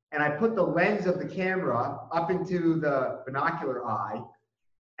and I put the lens of the camera up into the binocular eye,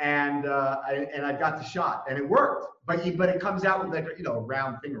 and I got the shot, and it worked. But it comes out with like a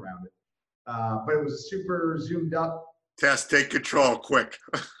round thing around it. But it was super zoomed up. Tess, take control, quick.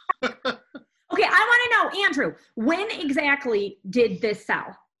 Okay, I want to know, Andrew, when exactly did this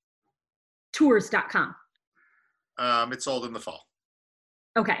sell? Tours.com. It sold in the fall.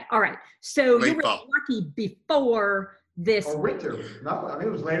 Okay, all right. So Late you were fall. lucky before this. Or winter. No, I mean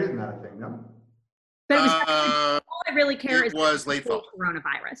it was later than that, I think. No. But it was all I really care is was late fall.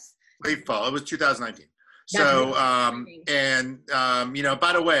 Coronavirus. Late fall. It was 2019. So, by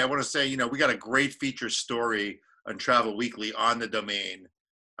the way, I want to say, we got a great feature story on Travel Weekly on the domain,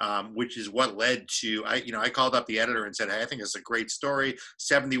 which is what led to, I called up the editor and said, hey, I think it's a great story.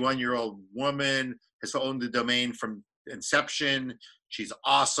 71-year-old woman has owned the domain from inception. She's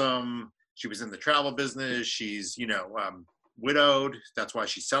awesome. She was in the travel business. She's, widowed. That's why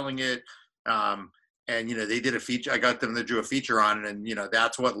she's selling it. And, they did a feature. I got them to do a feature on it. And,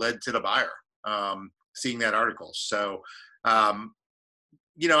 that's what led to the buyer, seeing that article. So, I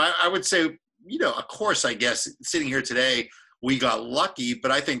would say, of course, I guess sitting here today, we got lucky,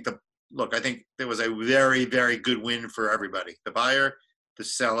 but I think there was a very, very good win for everybody, the buyer, the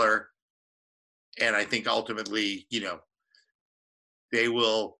seller. And I think ultimately, they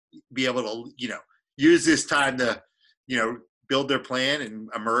will be able to, use this time to, build their plan and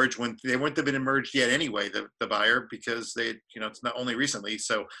emerge when they wouldn't have been emerged yet anyway, the buyer, because they, it's not only recently.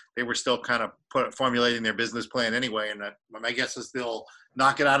 So they were still kind of formulating their business plan anyway. And my guess is they'll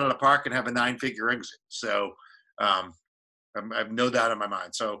knock it out of the park and have a 9-figure exit. So I have no doubt in my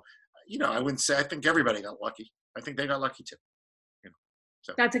mind. So, I wouldn't say, I think everybody got lucky. I think they got lucky too.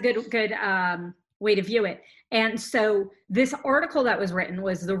 So that's a good way to view it. And so this article that was written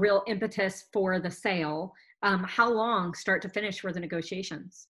was the real impetus for the sale. How long, start to finish, were the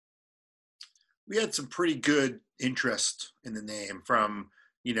negotiations? We had some pretty good interest in the name from,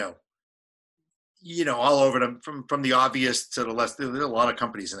 all over them, from the obvious to the less. There are a lot of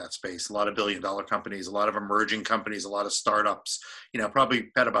companies in that space, a lot of billion-dollar companies, a lot of emerging companies, a lot of startups.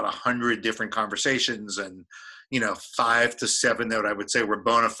 Probably had about 100 different conversations, and 5 to 7 that I would say were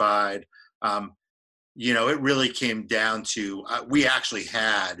bona fide. It really came down to we actually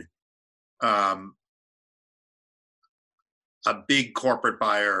had a big corporate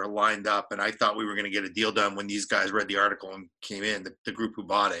buyer lined up, and I thought we were going to get a deal done when these guys read the article and came in, the group who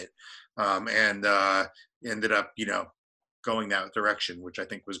bought it, and ended up, going that direction, which I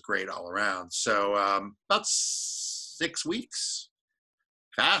think was great all around. So about 6 weeks,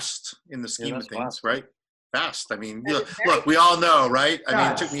 fast in the scheme of things, fast. Right? Fast. I mean, look, we all know, right? I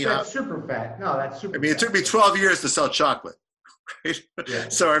mean, it took me that's super fast. No, that's super. I mean, it took me 12 years to sell chocolate. Right? Yeah.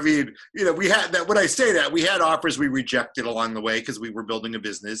 So, I mean, we had that. When I say that, we had offers we rejected along the way because we were building a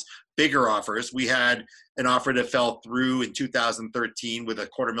business, bigger offers. We had an offer that fell through in 2013 with a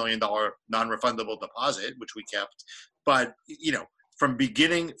 $250,000 non-refundable deposit, which we kept. But, from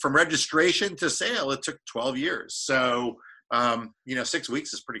registration to sale, it took 12 years. So, 6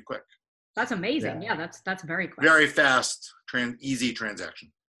 weeks is pretty quick. That's amazing. Yeah, that's very quick. Very fast, easy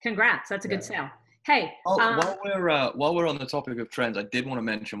transaction. Congrats. That's a good sale. Hey, while we're on the topic of trends, I did want to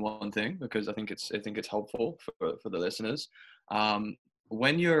mention one thing because I think it's helpful for the listeners.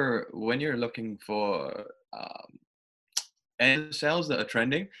 When you're looking for end sales that are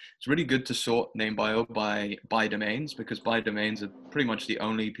trending, it's really good to sort NameBio by domains, because by domains are pretty much the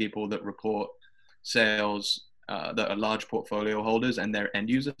only people that report sales that are large portfolio holders and their end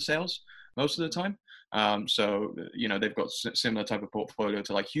user sales most of the time. So they've got similar type of portfolio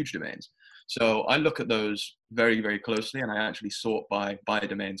to like huge domains. So I look at those very, very closely, and I actually sort by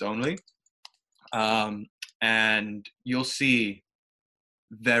domains only. And you'll see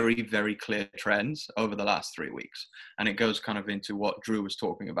very, very clear trends over the last 3 weeks. And it goes kind of into what Drew was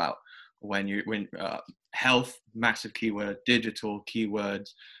talking about when health, massive keyword, digital keywords,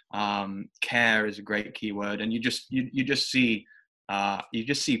 care is a great keyword. And you just see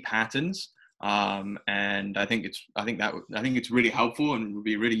patterns. And I think it's really helpful and would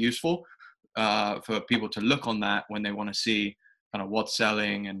be really useful for people to look on that when they want to see kind of what's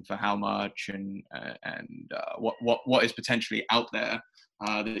selling and for how much and what is potentially out there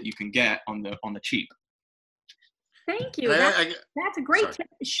that you can get on the cheap. Thank you. That's a great tip.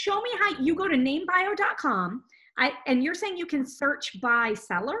 Show me how you go to namebio.com. And you're saying you can search by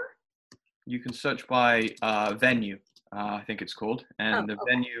seller? You can search by venue, I think it's called, and the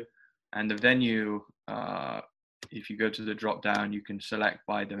venue. If you go to the drop down, you can select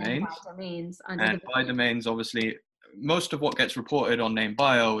by domains. By domains, obviously, most of what gets reported on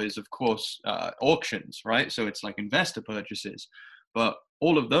NameBio is, of course, auctions, right? So it's like investor purchases. But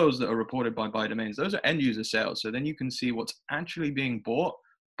all of those that are reported by domains, those are end user sales. So then you can see what's actually being bought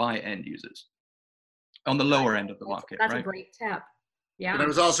by end users on the lower end of the market. That's right? A great tip. Yeah. But I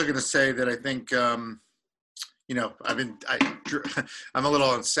was also going to say that I think, I'm a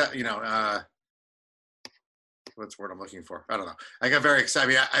little upset, what's the word I'm looking for? I don't know. I got very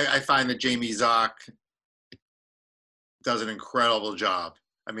excited. I find that Jamie Zock does an incredible job.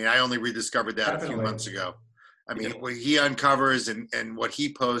 I mean, I only rediscovered that a few months ago. I mean, what he uncovers and what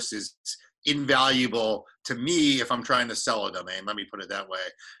he posts is invaluable to me if I'm trying to sell a domain. Let me put it that way.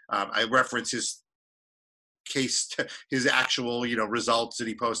 I reference his case, his actual, results that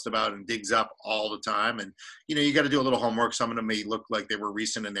he posts about and digs up all the time. And, you got to do a little homework. Some of them may look like they were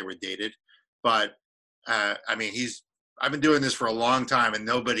recent and they were dated. But, I mean, I've been doing this for a long time and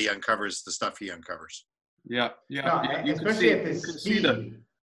nobody uncovers the stuff he uncovers. Yeah. No, you especially at this speed.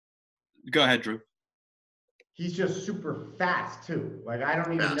 Go ahead, Drew. He's just super fast too. Like I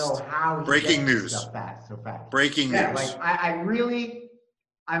don't even know how he breaking gets news stuff so fast. Breaking news. Like I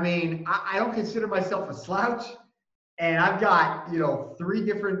don't consider myself a slouch, and I've got 3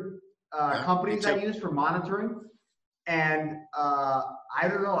 different companies I use for monitoring, and I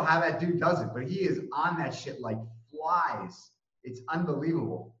don't know how that dude does it, but he is on that shit like flies. It's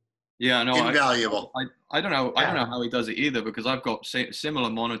unbelievable. Yeah, no, Invaluable. I don't know. I don't Yeah. know how he does it either, because I've got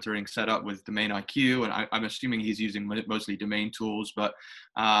similar monitoring set up with Domain IQ, and I'm assuming he's using mostly domain tools. But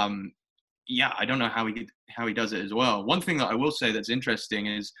yeah, I don't know how he does it as well. One thing that I will say that's interesting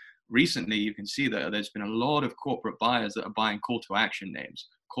is recently you can see that there's been a lot of corporate buyers that are buying call to action names.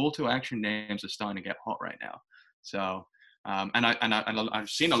 Call to action names are starting to get hot right now. So and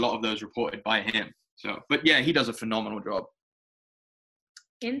I've seen a lot of those reported by him. So, but yeah, he does a phenomenal job.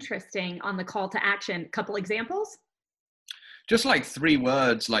 Interesting. On the call to action, couple examples? Just like 3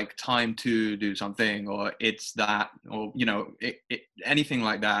 words, like time to do something, or it's that, or, you know, anything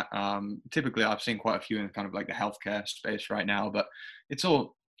like that. Typically I've seen quite a few in kind of like the healthcare space right now, but it's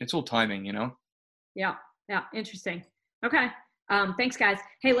all timing, you know? Yeah. Interesting. Okay. Thanks, guys.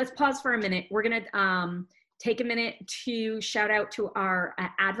 Hey, let's pause for a minute. We're going to take a minute to shout out to our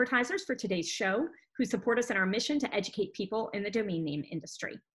advertisers for today's show who support us in our mission to educate people in the domain name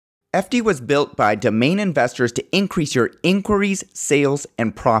industry. FD was built by domain investors to increase your inquiries, sales,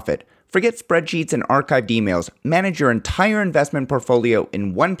 and profit. Forget spreadsheets and archived emails. Manage your entire investment portfolio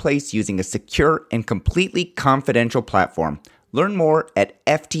in one place using a secure and completely confidential platform. Learn more at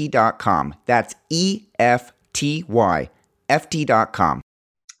FT.com. That's EFTY, FT.com.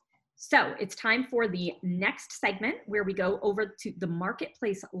 So it's time for the next segment where we go over to the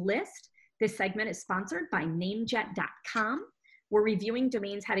marketplace list. This segment is sponsored by Namejet.com. We're reviewing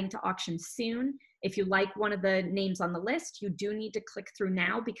domains heading to auction soon. If you like one of the names on the list, you do need to click through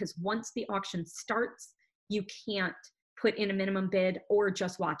now, because once the auction starts, you can't put in a minimum bid or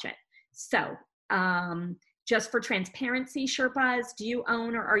just watch it. So just for transparency, Sherpas, do you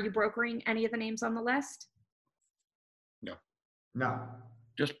own or are you brokering any of the names on the list? No.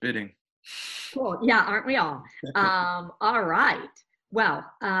 Just bidding. Cool. Yeah, aren't we all? All right. Well,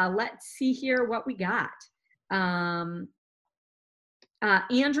 let's see here what we got. Andrew,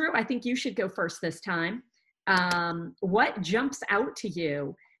 I think you should go first this time. What jumps out to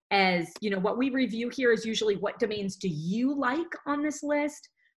you as, you know, what we review here is usually what domains do you like on this list?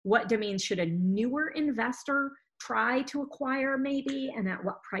 What domains should a newer investor try to acquire maybe? And at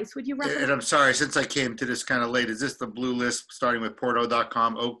what price would you recommend? And I'm sorry, since I came to this kind of late, is this the blue list starting with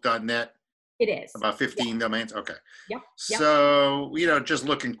Porto.com, Oak.net? It is. About 15 domains? Okay. Yep. So, you know, just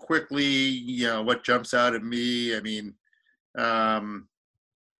looking quickly, you know, what jumps out at me, I mean, I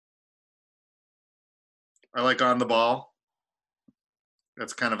like On the Ball.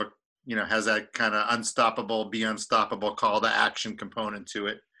 That's kind of a, you know, has that kind of unstoppable, be unstoppable call to action component to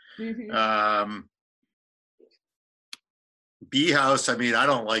it. Mm-hmm. Bee House, I mean, I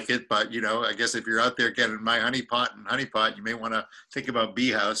don't like it, but, you know, I guess if you're out there getting My Honey Pot and Honey Pot, you may want to think about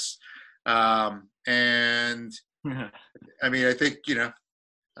Bee House. And I mean, I think, you know,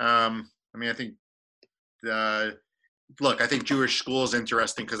 look, I think Jewish School is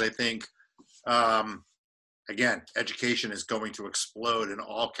interesting because I think, again, education is going to explode in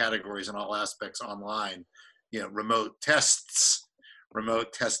all categories and all aspects online. You know, remote tests,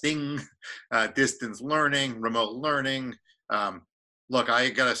 remote testing, distance learning, remote learning. Look, I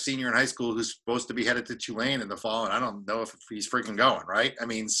got a senior in high school who's supposed to be headed to Tulane in the fall, and I don't know if he's freaking going, right? I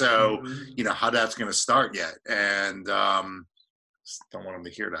mean, so, you know, how that's going to start yet. And don't want him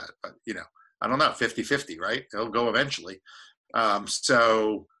to hear that, but, you know, I don't know, 50-50, right? He'll go eventually.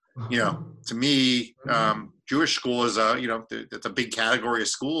 So, you know, to me, Jewish school is you know, it's a big category of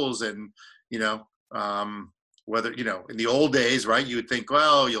schools, and, you know, whether, you know, in the old days, right, you would think,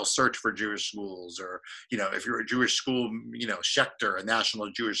 well, you'll search for Jewish schools, or, you know, if you're a Jewish school, you know, Schechter, a national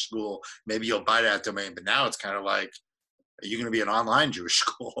Jewish school, maybe you'll buy that domain. But now it's kind of like, are you going to be an online Jewish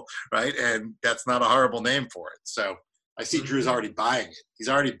school, right? And that's not a horrible name for it. So I see Drew's already buying it. He's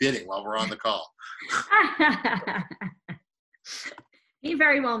already bidding while we're on the call. He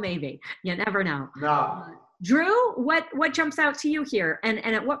very well may be. You never know. No. Drew, what jumps out to you here? And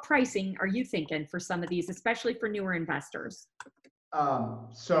at what pricing are you thinking for some of these, especially for newer investors?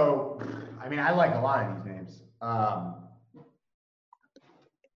 So, I mean, I like a lot of these names.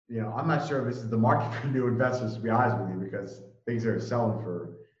 You know, I'm not sure if this is the market for new investors, to be honest with you, because things are selling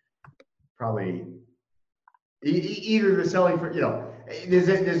for probably either they're selling for, you know,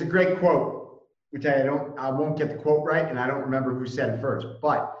 there's a great quote, which I won't get the quote right, and I don't remember who said it first,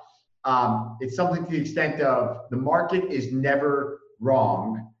 but it's something to the extent of the market is never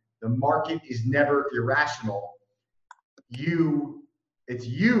wrong. The market is never irrational. It's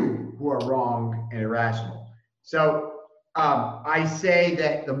you who are wrong and irrational. So I say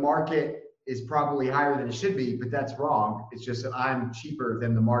that the market is probably higher than it should be, but that's wrong. It's just that I'm cheaper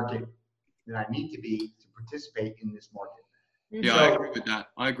than the market that I need to be to participate in this market. Yeah, So, I agree with that.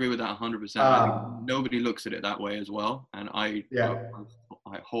 I agree with that 100%. I think nobody looks at it that way as well. And I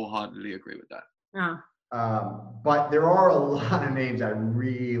I wholeheartedly agree with that. But there are a lot of names I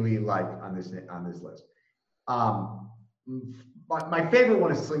really like on this list. My favorite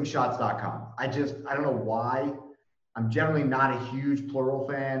one is slingshots.com. I don't know why. I'm generally not a huge plural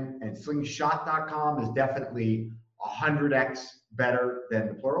fan, and slingshot.com is definitely 100x better than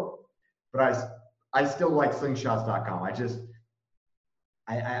the plural. But I still like slingshots.com.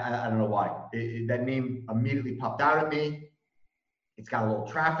 I don't know why. That name immediately popped out at me. It's got a little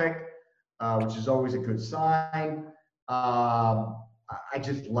traffic, which is always a good sign. I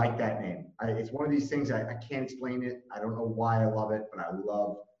just like that name. It's one of these things I can't explain it. I don't know why I love it, but I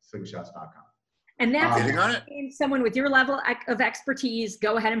love slingshots.com. And that's Bidding on it? someone with your level of expertise,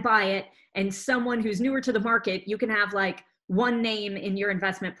 go ahead and buy it. And someone who's newer to the market, you can have like one name in your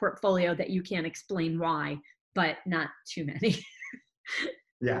investment portfolio that you can't explain why, but not too many.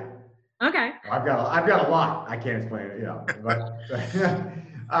 Yeah. Okay. I've got a lot. I can't explain it, but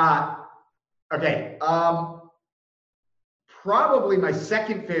okay. Probably my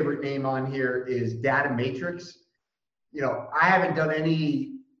second favorite name on here is Data Matrix. I haven't done any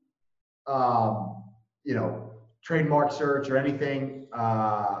trademark search or anything.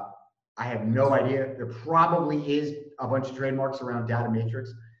 I have no idea. There probably is a bunch of trademarks around Data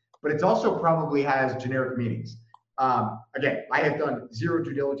Matrix, but it also probably has generic meanings. Again, I have done zero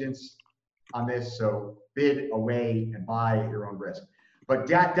due diligence on this, so bid away and buy at your own risk. But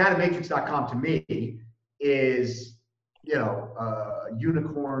datamatrix.com to me is, a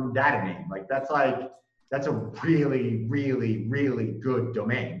unicorn data name. Like that's a really, really, really good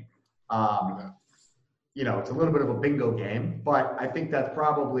domain. It's a little bit of a bingo game, but I think that's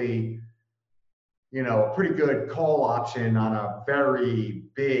probably, a pretty good call option on a very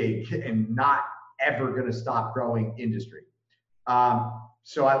big and not ever going to stop growing industry.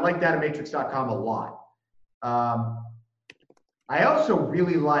 So I like datamatrix.com a lot. I also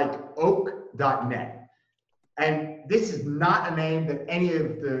really like oak.net. And this is not a name that any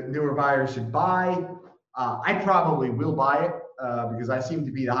of the newer buyers should buy. I probably will buy it because I seem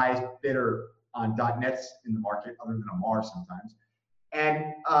to be the highest bidder on .nets in the market, other than Amar sometimes.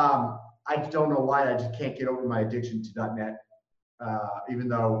 And I don't know why I just can't get over my addiction to .net, even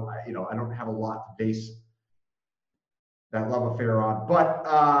though I don't have a lot to base that love affair on. But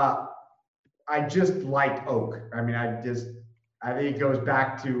I just like Oak. I mean, I think it goes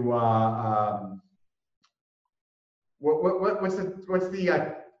back to what's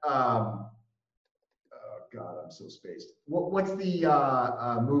the oh God, I'm so spaced. What's the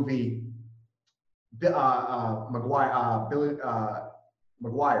movie? Billy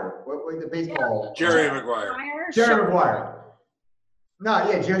Maguire. What the baseball? Jerry Maguire. Jerry Maguire. No,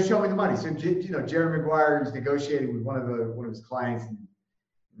 yeah, just show me the money. So Jerry Maguire is negotiating with one of his clients, and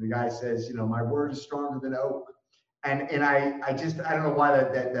the guy says, my word is stronger than oak. And I don't know why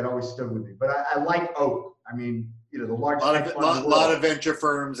that always stood with me, but I like oak. I mean, the largest lot of venture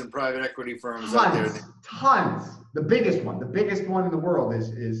firms and private equity firms out there. Tons. The biggest one in the world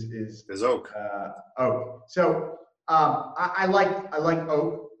is Oak. Oak. So I like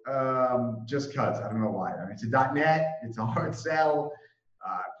Oak just cause I don't know why. I mean, it's a .net. It's a hard sell.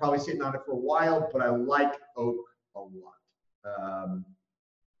 Probably sitting on it for a while, but I like Oak a lot.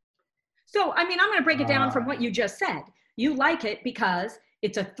 So, I mean, I'm going to break it down from what you just said. You like it because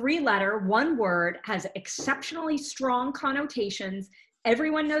it's a 3-letter, one word, has exceptionally strong connotations.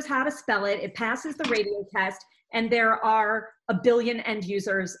 Everyone knows how to spell it. It passes the radio test, and there are a billion end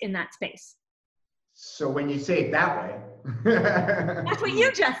users in that space. So when you say it that way. That's what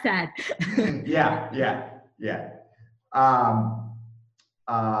you just said. Yeah.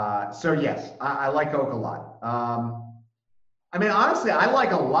 So yes, I like Oak a lot. I mean, honestly, I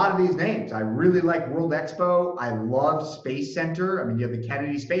like a lot of these names. I really like World Expo. I love Space Center. I mean, you have the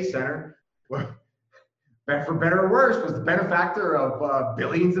Kennedy Space Center, for better or worse, was the benefactor of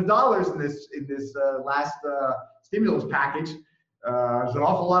billions of dollars in this last stimulus package. There's an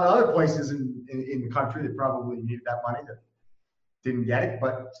awful lot of other places in the country that probably needed that money that didn't get it,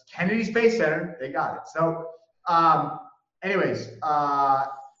 but Kennedy Space Center, they got it. So, anyways,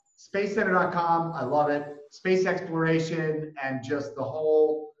 spacecenter.com, I love it. Space exploration and just the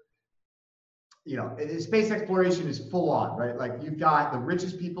whole, space exploration is full on, right? Like you've got the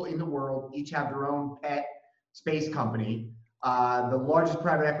richest people in the world, each have their own pet space company. The largest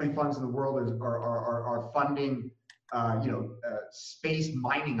private equity funds in the world are funding, space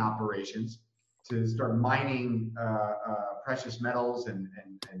mining operations to start mining precious metals and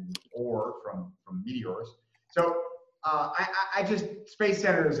ore from meteors. So I just, Space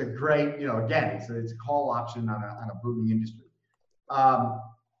Center is a great, again, it's a call option on a booming industry.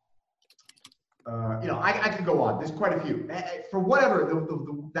 I could go on. There's quite a few. For whatever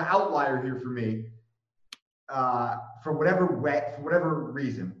the outlier here for me, for whatever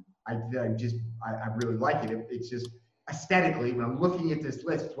reason, I really like it. It's just aesthetically, when I'm looking at this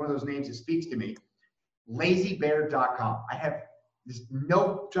list, it's one of those names that speaks to me. LazyBear.com. I have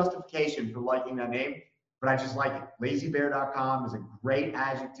no justification for liking that name, but I just like it. LazyBear.com is a great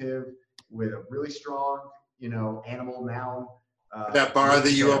adjective with a really strong, animal noun. That bar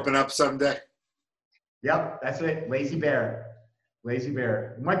that you open up someday. Yep, that's it. Lazy Bear. Lazy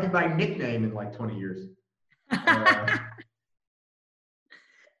Bear. It might be my nickname in like 20 years.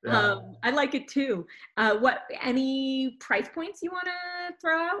 Yeah. I like it too. Any price points you want to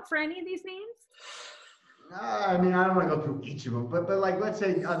throw out for any of these names? I don't want to go through each of them, but like, let's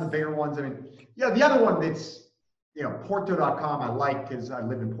say on the bigger ones, the other one that's, Porto.com I like because I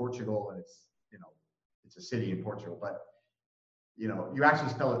live in Portugal and it's, it's a city in Portugal, but you actually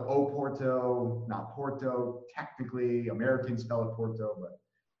spell it Oporto, not Porto. Technically, Americans spell it Porto, but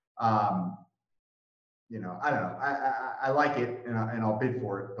I don't know. I like it, and I'll bid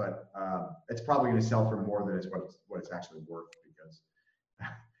for it, but it's probably going to sell for more than what it's actually worth, because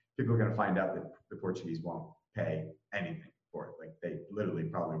people are going to find out that the Portuguese won't pay anything for it. Like, they literally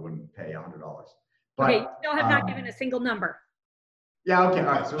probably wouldn't pay $100. But, okay, you still have not given a single number. Yeah. Okay. All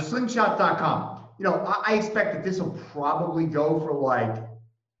right. So Slingshot.com. I expect that this will probably go for like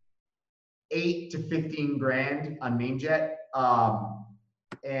 8 to 15 grand on Namejet.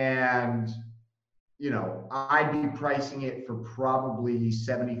 And, I'd be pricing it for probably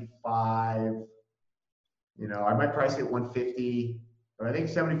 75. I might price it at 150, but I think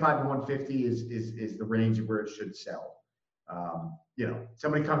 75 to 150 is the range of where it should sell.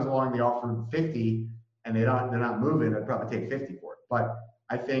 Somebody comes along, they offer 50 and they're not moving, I'd probably take 50 for it. But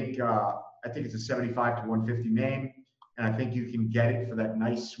I think it's a 75 to 150 name, and I think you can get it for that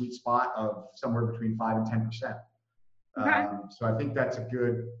nice sweet spot of somewhere between 5 and 10%. Okay. So I think that's a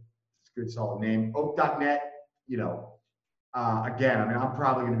good solid name. Oak.net, again, I'm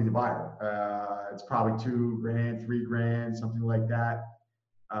probably going to be the buyer. It's probably $2 grand, $3 grand, something like that.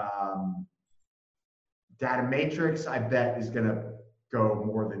 Data Matrix, I bet, is going to go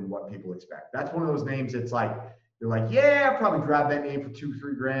more than what people expect. That's one of those names that's like, they're like, yeah, I'll probably grab that name for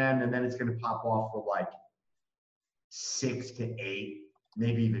 $2-3 grand, and then it's going to pop off for like 6 to 8,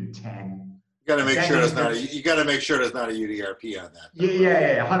 maybe even 10. You got to make sure there's not a UDRP on that.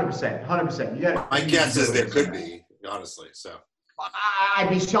 Yeah, 100%. My guess is there could be, honestly. So I'd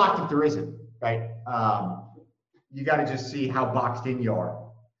be shocked if there isn't. Right? You got to just see how boxed in you are.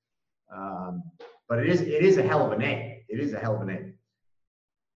 But it is a hell of a name. It is a hell of a name.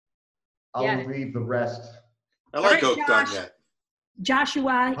 I'll leave the rest. I like Oak.net.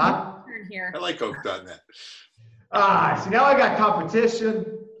 Joshua, huh? your turn here. I like Oak.net. So now I got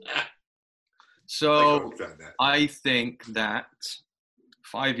competition. So I think that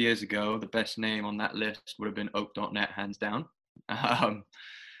 5 years ago, the best name on that list would have been Oak.net, hands down.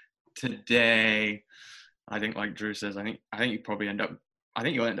 Today, I think, like Drew says, I think you probably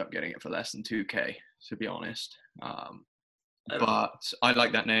you'll end up getting it for less than 2K, to be honest. But I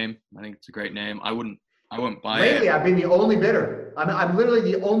like that name. I think it's a great name. I wouldn't buy it. Lately, I've been the only bidder. I'm literally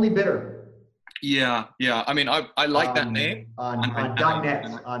the only bidder. Yeah. I like that name on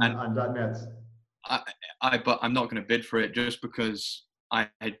 .net. But I'm not going to bid for it just because I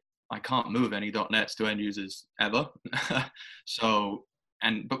can't move any .nets to end users ever.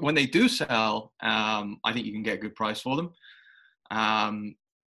 But when they do sell, I think you can get a good price for them.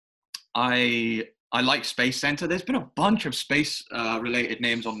 I like Space Center. There's been a bunch of space related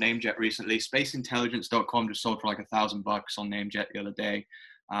names on Namejet recently. Spaceintelligence.com just sold for like $1,000 on Namejet the other day.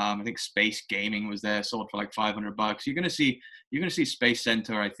 I think Space Gaming was there, sold for like $500. You're gonna see Space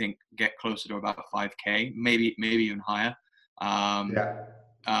Center, I think, get closer to about 5K, maybe even higher.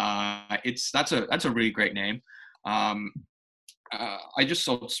 That's a really great name. I just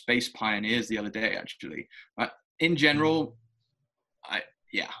sold Space Pioneers the other day, actually. In general, I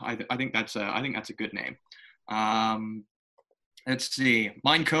think that's a good name. Let's see,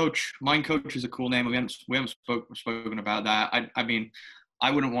 Mind Coach. Mind Coach is a cool name. We haven't spoken about that. I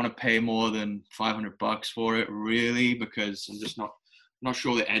wouldn't want to pay more than $500 for it, really, because I'm just not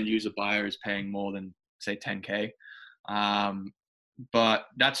sure the end user buyer is paying more than, say, 10K. But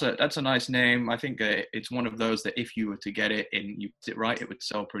that's a nice name. I think it's one of those that if you were to get it and you did it right, it would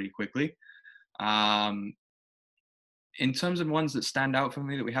sell pretty quickly. In terms of ones that stand out for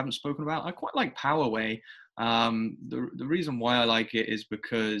me that we haven't spoken about, I quite like Powerway. The reason why I like it is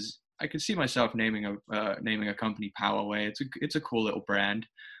because I could see myself naming a company Powerway. It's a cool little brand.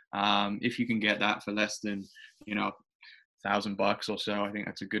 If you can get that for less than $1,000 or so, I think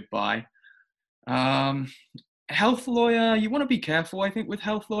that's a good buy. Health Lawyer, you want to be careful, I think, with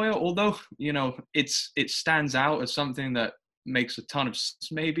Health Lawyer, although, it stands out as something that makes a ton of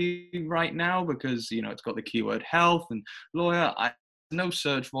sense maybe right now because, it's got the keyword health and lawyer. No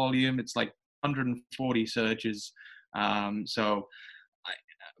search volume. It's like 140 searches. So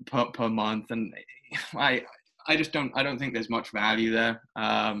per month. And I don't think there's much value there.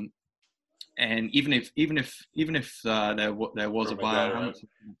 And even if there was a buyer, how much would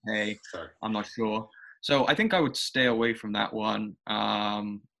you pay? I'm not sure. So I think I would stay away from that one. But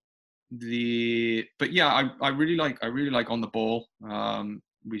yeah, I really like On the Ball.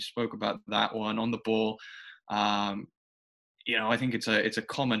 We spoke about that one. On the Ball. I think it's a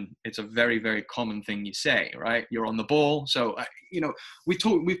very, very common thing you say, right? You're on the ball. So,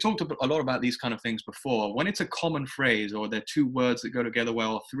 we've talked a lot about these kind of things before. When it's a common phrase, or they're two words that go together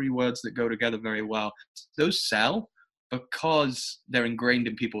well, or three words that go together very well, those sell because they're ingrained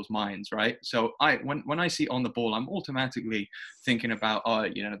in people's minds, right? So when I see On the Ball, I'm automatically thinking about,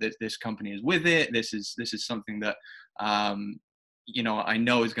 this company is with it. This is something that, I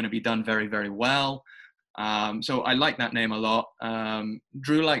know is going to be done very, very well. So I like that name a lot.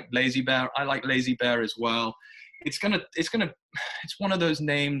 Drew liked Lazy Bear. I like Lazy Bear as well. It's one of those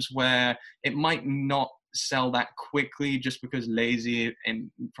names where it might not sell that quickly just because lazy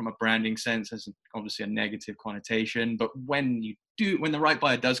from a branding sense has obviously a negative connotation. But when the right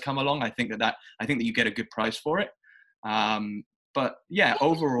buyer does come along, I think that you get a good price for it. But yeah,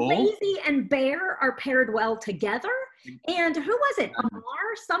 overall, Lazy and Bear are paired well together. And who was it?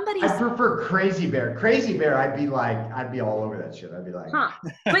 Amar? Somebody. I prefer Crazy Bear. Crazy Bear, I'd be all over that shit. I'd be like,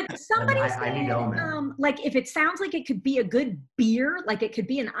 But somebody said, I need to own that. like if it sounds like it could be a good beer, like it could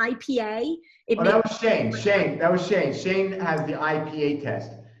be an IPA. That was Shane. That was Shane. Shane has the IPA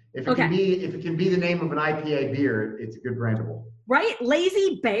test. If it can be the name of an IPA beer, it's a good brandable. Right?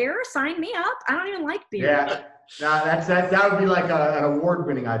 Lazy Bear, sign me up. I don't even like beer. Yeah. No, that would be like an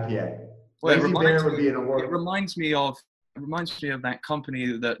award-winning IPA. Well, Lazy Bear would be an award. It reminds me of that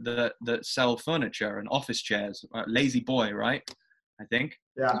company that sell furniture and office chairs, Lazy Boy, right? I think.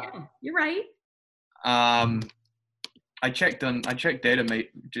 Yeah, you're right. I checked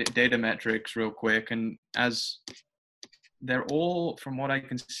data metrics real quick, and as they're all, from what I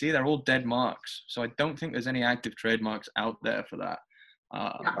can see, they're all dead marks. So I don't think there's any active trademarks out there for that.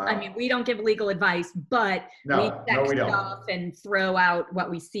 I mean, we don't give legal advice, but we check stuff and throw out what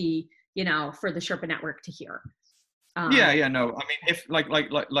we see, for the Sherpa Network to hear. No. I mean, if like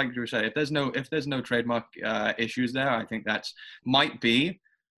Drew said, if there's no trademark issues there, I think it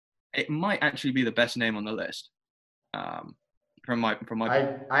might actually be the best name on the list. From my.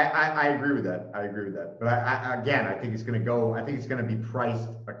 I agree with that. But I think it's going to be priced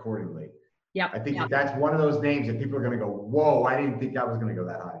accordingly. Yeah. I think that's one of those names that people are going to go, whoa, I didn't think that was going to go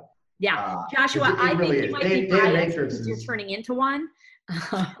that high. Yeah. Joshua, I think you might be biased because you're turning into one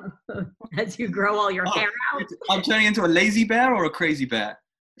as you grow all your hair out. I'm turning into a lazy bear or a crazy bear?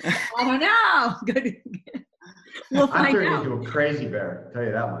 I don't know. Good. We'll find out. I'm turning into a crazy bear, I'll tell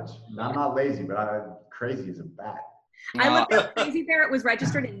you that much. I'm not lazy, but crazy as a bat. I looked at Crazy Bear. It was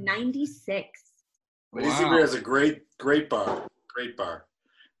registered in 96. Lazy Bear is a great bar. Great bar.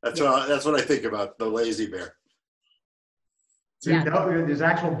 That's what I think about the Lazy Bear. Yeah. There's an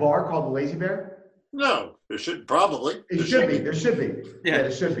actual bar called the Lazy Bear? No, there should probably. There should be. Yeah,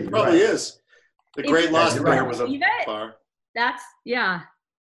 there should be. Probably is. The Great Lost Bear was a bar. That's yeah.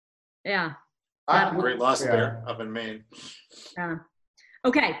 Great Lost Bear up in Maine.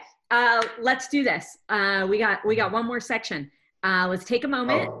 Okay, let's do this. We got one more section. Let's take a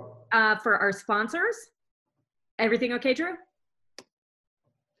moment for our sponsors. Everything okay, Drew?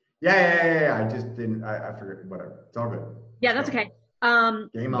 Yeah. I just didn't. I forget. Whatever. It's all good. Yeah, that's okay.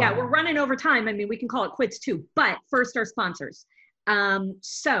 Game on. Yeah, we're running over time. I mean, we can call it quits too. But first, our sponsors. Our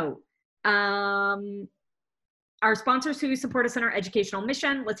sponsors who support us in our educational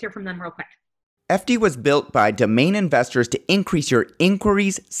mission. Let's hear from them real quick. FD was built by domain investors to increase your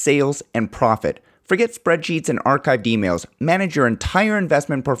inquiries, sales, and profit. Forget spreadsheets and archived emails. Manage your entire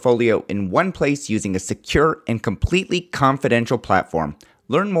investment portfolio in one place using a secure and completely confidential platform.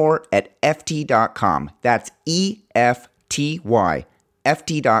 Learn more at FT.com. That's EFTY,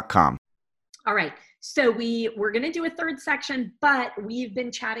 FT.com. All right. So we're going to do a third section, but we've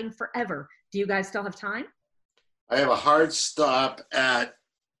been chatting forever. Do you guys still have time? I have a hard stop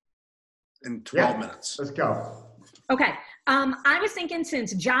in 12 minutes. Let's go. Okay. I was thinking,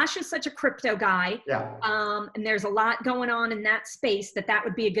 since Josh is such a crypto guy, and there's a lot going on in that space, that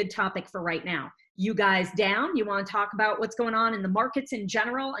would be a good topic for right now. You guys down? You want to talk about what's going on in the markets in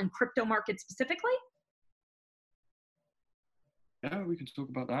general and crypto markets specifically? Yeah, we can talk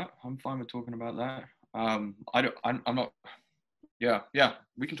about that. I'm fine with talking about that. I'm not. Yeah,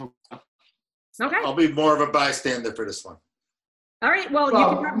 we can talk about that. Okay. I'll be more of a bystander for this one. All right. Well, you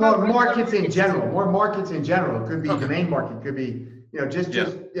Well, can talk more about markets in general. More markets in general. It could be Okay. domain market. Could be just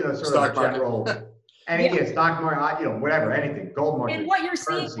sort Stock of market. general. And stock market. Whatever. Anything. Gold market. And what you're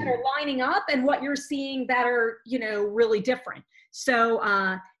seeing currency. that are lining up, and what you're seeing that are really different. So,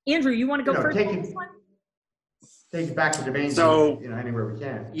 Andrew, you want to go first on this one? Take it back to domains. So, anywhere we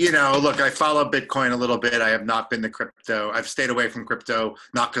can. Look, I follow Bitcoin a little bit. I have not been to crypto. I've stayed away from crypto,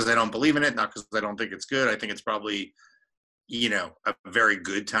 not because I don't believe in it, not because I don't think it's good. I think it's probably, a very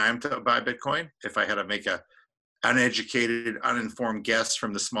good time to buy Bitcoin. If I had to make a uneducated, uninformed guess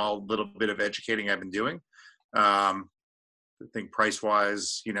from the small little bit of educating I've been doing, I think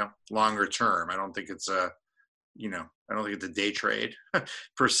price-wise, longer term. I don't think it's a day trade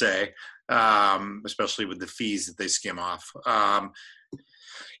per se, especially with the fees that they skim off.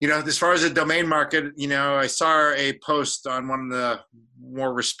 As far as the domain market, I saw a post on one of the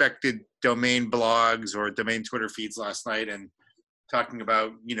more respected domain blogs or domain Twitter feeds last night, and talking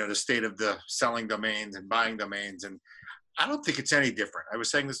about, the state of the selling domains and buying domains. And I don't think it's any different. I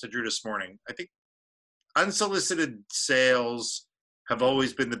was saying this to Drew this morning. I think unsolicited sales have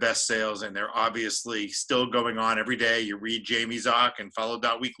always been the best sales, and they're obviously still going on every day. You read Jamie Zock and Follow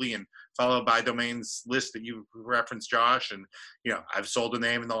Weekly and Follow by Domains list that you referenced, Josh. And, I've sold a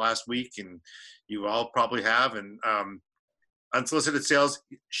name in the last week, and you all probably have. And unsolicited sales,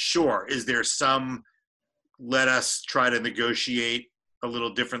 sure. Is there some, let us try to negotiate a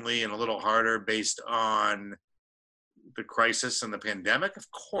little differently and a little harder based on the crisis and the pandemic? Of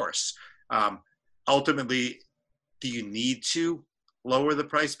course. Ultimately, do you need to lower the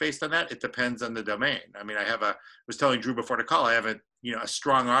price based on that? It depends on the domain. I mean, was telling Drew before the call, I have a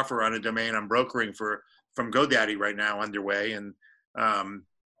strong offer on a domain I'm brokering from GoDaddy right now underway. And,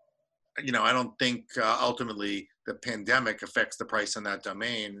 I don't think ultimately the pandemic affects the price on that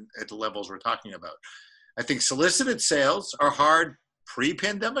domain at the levels we're talking about. I think solicited sales are hard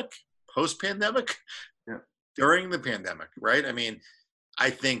pre-pandemic, post-pandemic, during the pandemic, right? I mean, I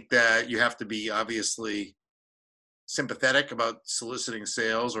think that you have to be obviously sympathetic about soliciting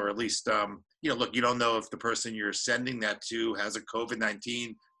sales, or at least, look, you don't know if the person you're sending that to has a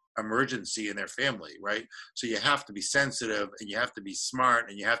COVID-19 emergency in their family, right? So you have to be sensitive, and you have to be smart,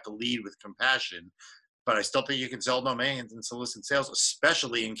 and you have to lead with compassion. But I still think you can sell domains and solicit sales,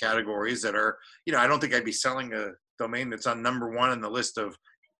 especially in categories that are, I don't think I'd be selling a domain that's on number one on the list of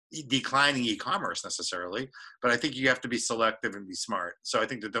declining e-commerce necessarily, but I think you have to be selective and be smart. So I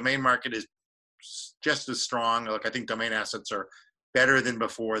think the domain market is just as strong. Look, I think domain assets are better than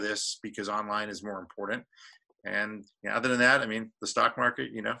before this because online is more important. And other than that, I mean, the stock market,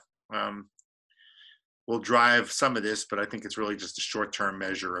 will drive some of this, but I think it's really just a short-term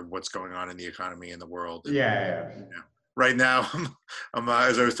measure of what's going on in the economy and the world. And, right now, I'm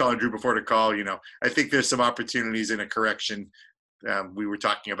as I was telling Drew before the call, I think there's some opportunities in a correction. We were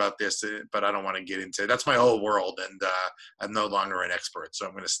talking about this, but I don't want to get into it. That's my whole world, and I'm no longer an expert, so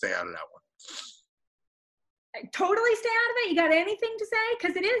I'm going to stay out of that one. Totally stay out of it. You got anything to say?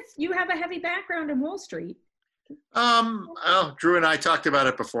 Because you have a heavy background in Wall Street. Drew and I talked about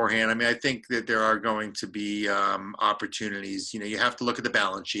it beforehand. I mean, I think that there are going to be opportunities. You have to look at the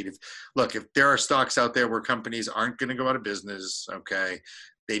balance sheet. If there are stocks out there where companies aren't going to go out of business, okay,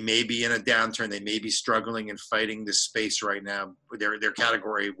 they may be in a downturn. They may be struggling and fighting this space right now, their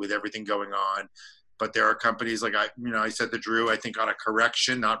category with everything going on. But there are companies like I said to Drew, I think on a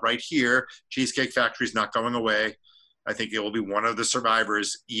correction, not right here, Cheesecake Factory is not going away. I think it will be one of the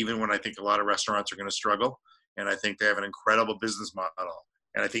survivors, even when I think a lot of restaurants are going to struggle. And I think they have an incredible business model.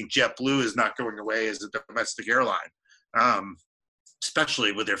 And I think JetBlue is not going away as a domestic airline,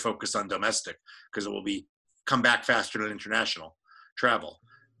 especially with their focus on domestic, because it will come back faster than international travel,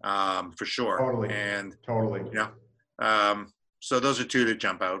 for sure. Totally. So those are two that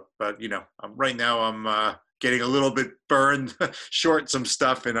jump out. But right now I'm getting a little bit burned short some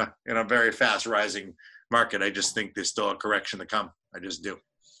stuff in a very fast rising market. I just think there's still a correction to come. I just do.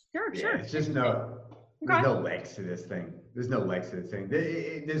 Sure. It's just there's no legs to this thing. There's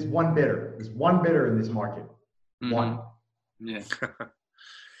There's one bidder. There's one bidder in this market. Mm-hmm. One. Yeah.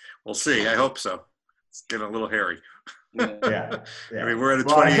 We'll see. I hope so. It's getting a little hairy. Yeah. I mean, we're at a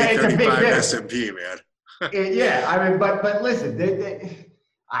 2835 S&P, man. I mean, but listen,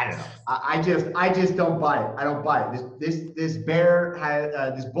 I don't know. I just don't buy it. I don't buy it.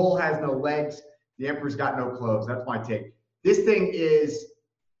 This bull has no legs. The emperor's got no clothes. That's my take. This thing is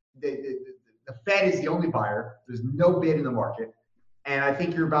the Fed is the only buyer. There's no bid in the market. And I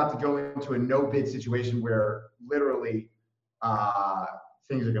think you're about to go into a no bid situation where literally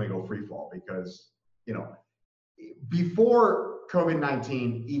things are going to go free fall because, before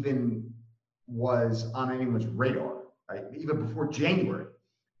COVID-19 even was on anyone's radar, right? Even before January,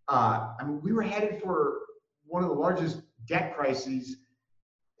 we were headed for one of the largest debt crises,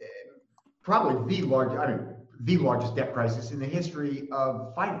 probably the largest debt crisis in the history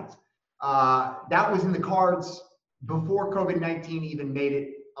of finance. That was in the cards before COVID-19 even made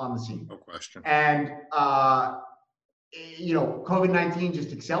it on the scene. No question. And, COVID-19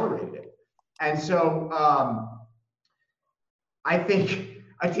 just accelerated it. And so I think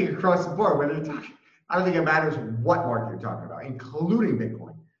across the board, whether you're talking, I don't think it matters what market you're talking about, including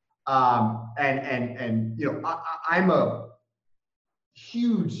Bitcoin. I'm a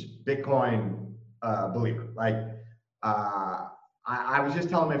huge Bitcoin believer. Like, I was just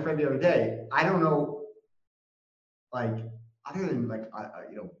telling my friend the other day, I don't know, like, other than like,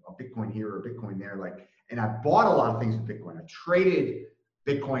 a Bitcoin here or a Bitcoin there, like, and I bought a lot of things with Bitcoin. I traded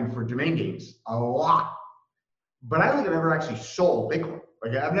Bitcoin for domain names a lot, but I don't think I've ever actually sold Bitcoin.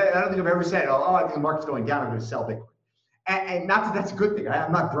 Like, I don't think I've ever said, oh, I think the market's going down, I'm going to sell Bitcoin. And not that that's a good thing.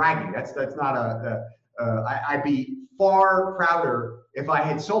 I'm not bragging. That's not I'd be far prouder if I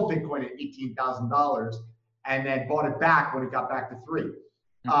had sold Bitcoin at $18,000 and then bought it back when it got back to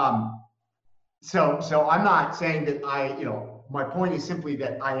 $3,000. So I'm not saying that my point is simply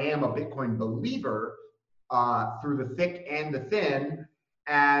that I am a Bitcoin believer through the thick and the thin.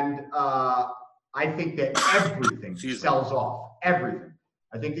 And I think that everything sells off, everything.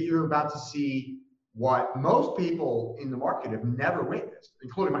 I think that you're about to see what most people in the market have never witnessed,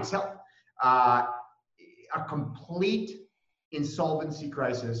 including myself, a complete insolvency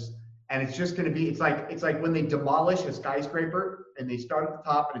crisis. And it's just going to be, it's like when they demolish a skyscraper and they start at the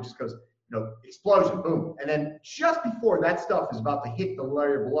top and it just goes, explosion, boom. And then just before that stuff is about to hit the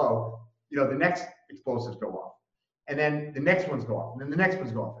layer below, the next explosives go off. And then the next ones go off. And then the next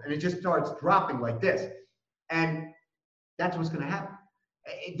ones go off. And it just starts dropping like this. And that's what's going to happen.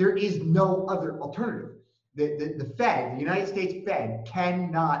 There is no other alternative. The Fed, the United States Fed,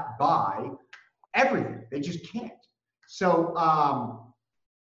 cannot buy everything. They just can't. So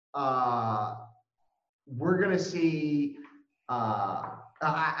we're going to see, I'm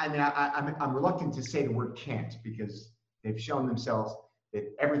reluctant to say the word can't because they've shown themselves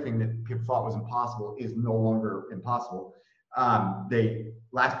that everything that people thought was impossible is no longer impossible. They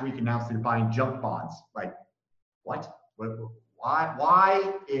last week announced they're buying junk bonds. Like, what? Why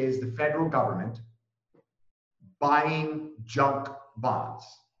is the federal government buying junk bonds,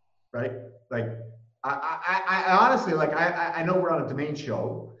 right? Like, I honestly, like, I know we're on a domain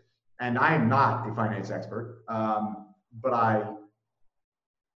show, and I am not a finance expert, but I,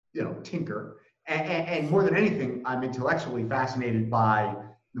 tinker. And more than anything, I'm intellectually fascinated by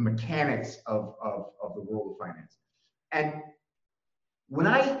the mechanics of the world of finance. And when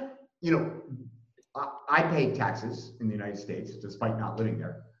I pay taxes in the United States, despite not living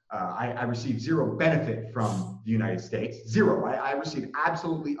there. I receive zero benefit from the United States. Zero. I receive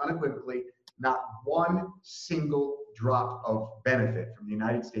absolutely unequivocally not one single drop of benefit from the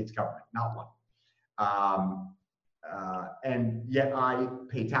United States government. Not one. And yet I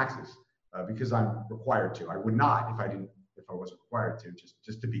pay taxes because I'm required to. I would not if I wasn't required to,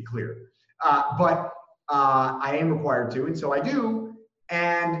 just to be clear. But I am required to, and so I do.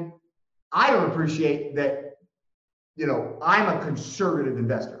 And I don't appreciate that, I'm a conservative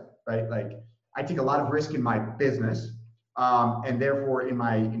investor, right? Like, I take a lot of risk in my business, and therefore in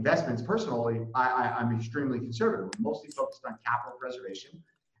my investments personally, I'm extremely conservative, mostly focused on capital preservation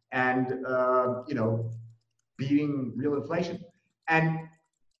and, beating real inflation. And,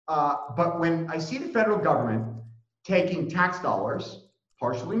 but when I see the federal government taking tax dollars,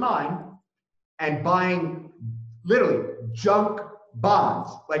 partially mine, and buying literally junk bonds,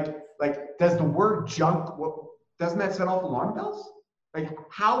 like does the word junk, doesn't that set off alarm bells? Like,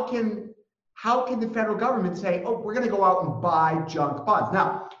 how can the federal government say, oh, we're going to go out and buy junk bonds?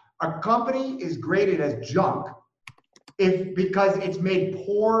 Now, a company is graded as junk because it's made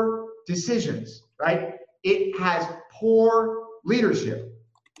poor decisions, right? It has poor leadership.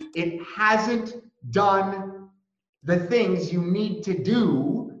 It hasn't done the things you need to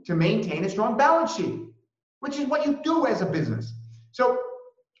do to maintain a strong balance sheet, which is what you do as a business. So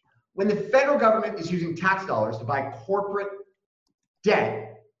when the federal government is using tax dollars to buy corporate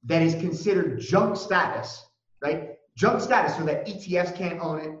debt that is considered junk status, right? Junk status, so that ETFs can't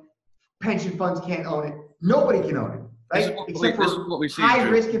own it, pension funds can't own it, nobody can own it, right? Except for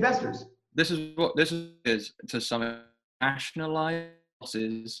high-risk investors. This is to some nationalize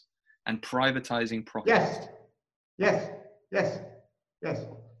losses and privatizing profits. Yes.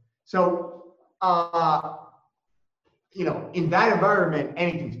 So in that environment,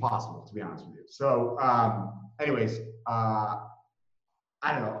 anything's possible, to be honest with you. So, anyways, I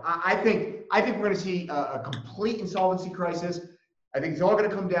don't know. I think we're going to see a complete insolvency crisis. I think it's all going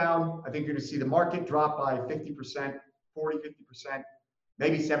to come down. I think you're going to see the market drop by 50%, 40, 50%,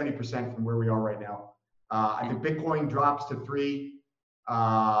 maybe 70% from where we are right now. I think Bitcoin drops to 3.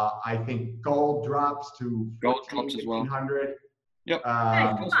 I think gold drops to 1,500. Yep.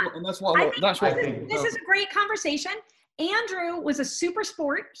 This is a great conversation. Andrew was a super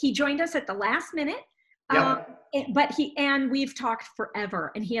sport. He joined us at the last minute. Yep. And we've talked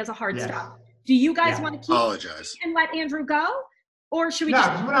forever, and he has a hard stop. Do you guys want to keep apologize and let Andrew go, or should we? No,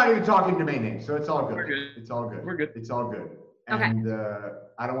 because we're not even talking domain names, so it's all good. It's all good. We're good. It's all good. Okay. And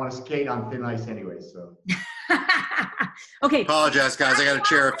I don't want to skate on thin ice anyway, so. Okay. Apologize, guys. I got to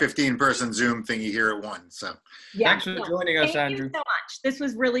chair a 15-person Zoom thingy here at 1. So. Yeah. Thanks for joining us, Andrew. Thank you so much. This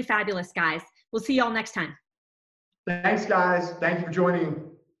was really fabulous, guys. We'll see y'all next time. Thanks, guys. Thank you for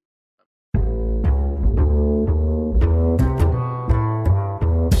joining.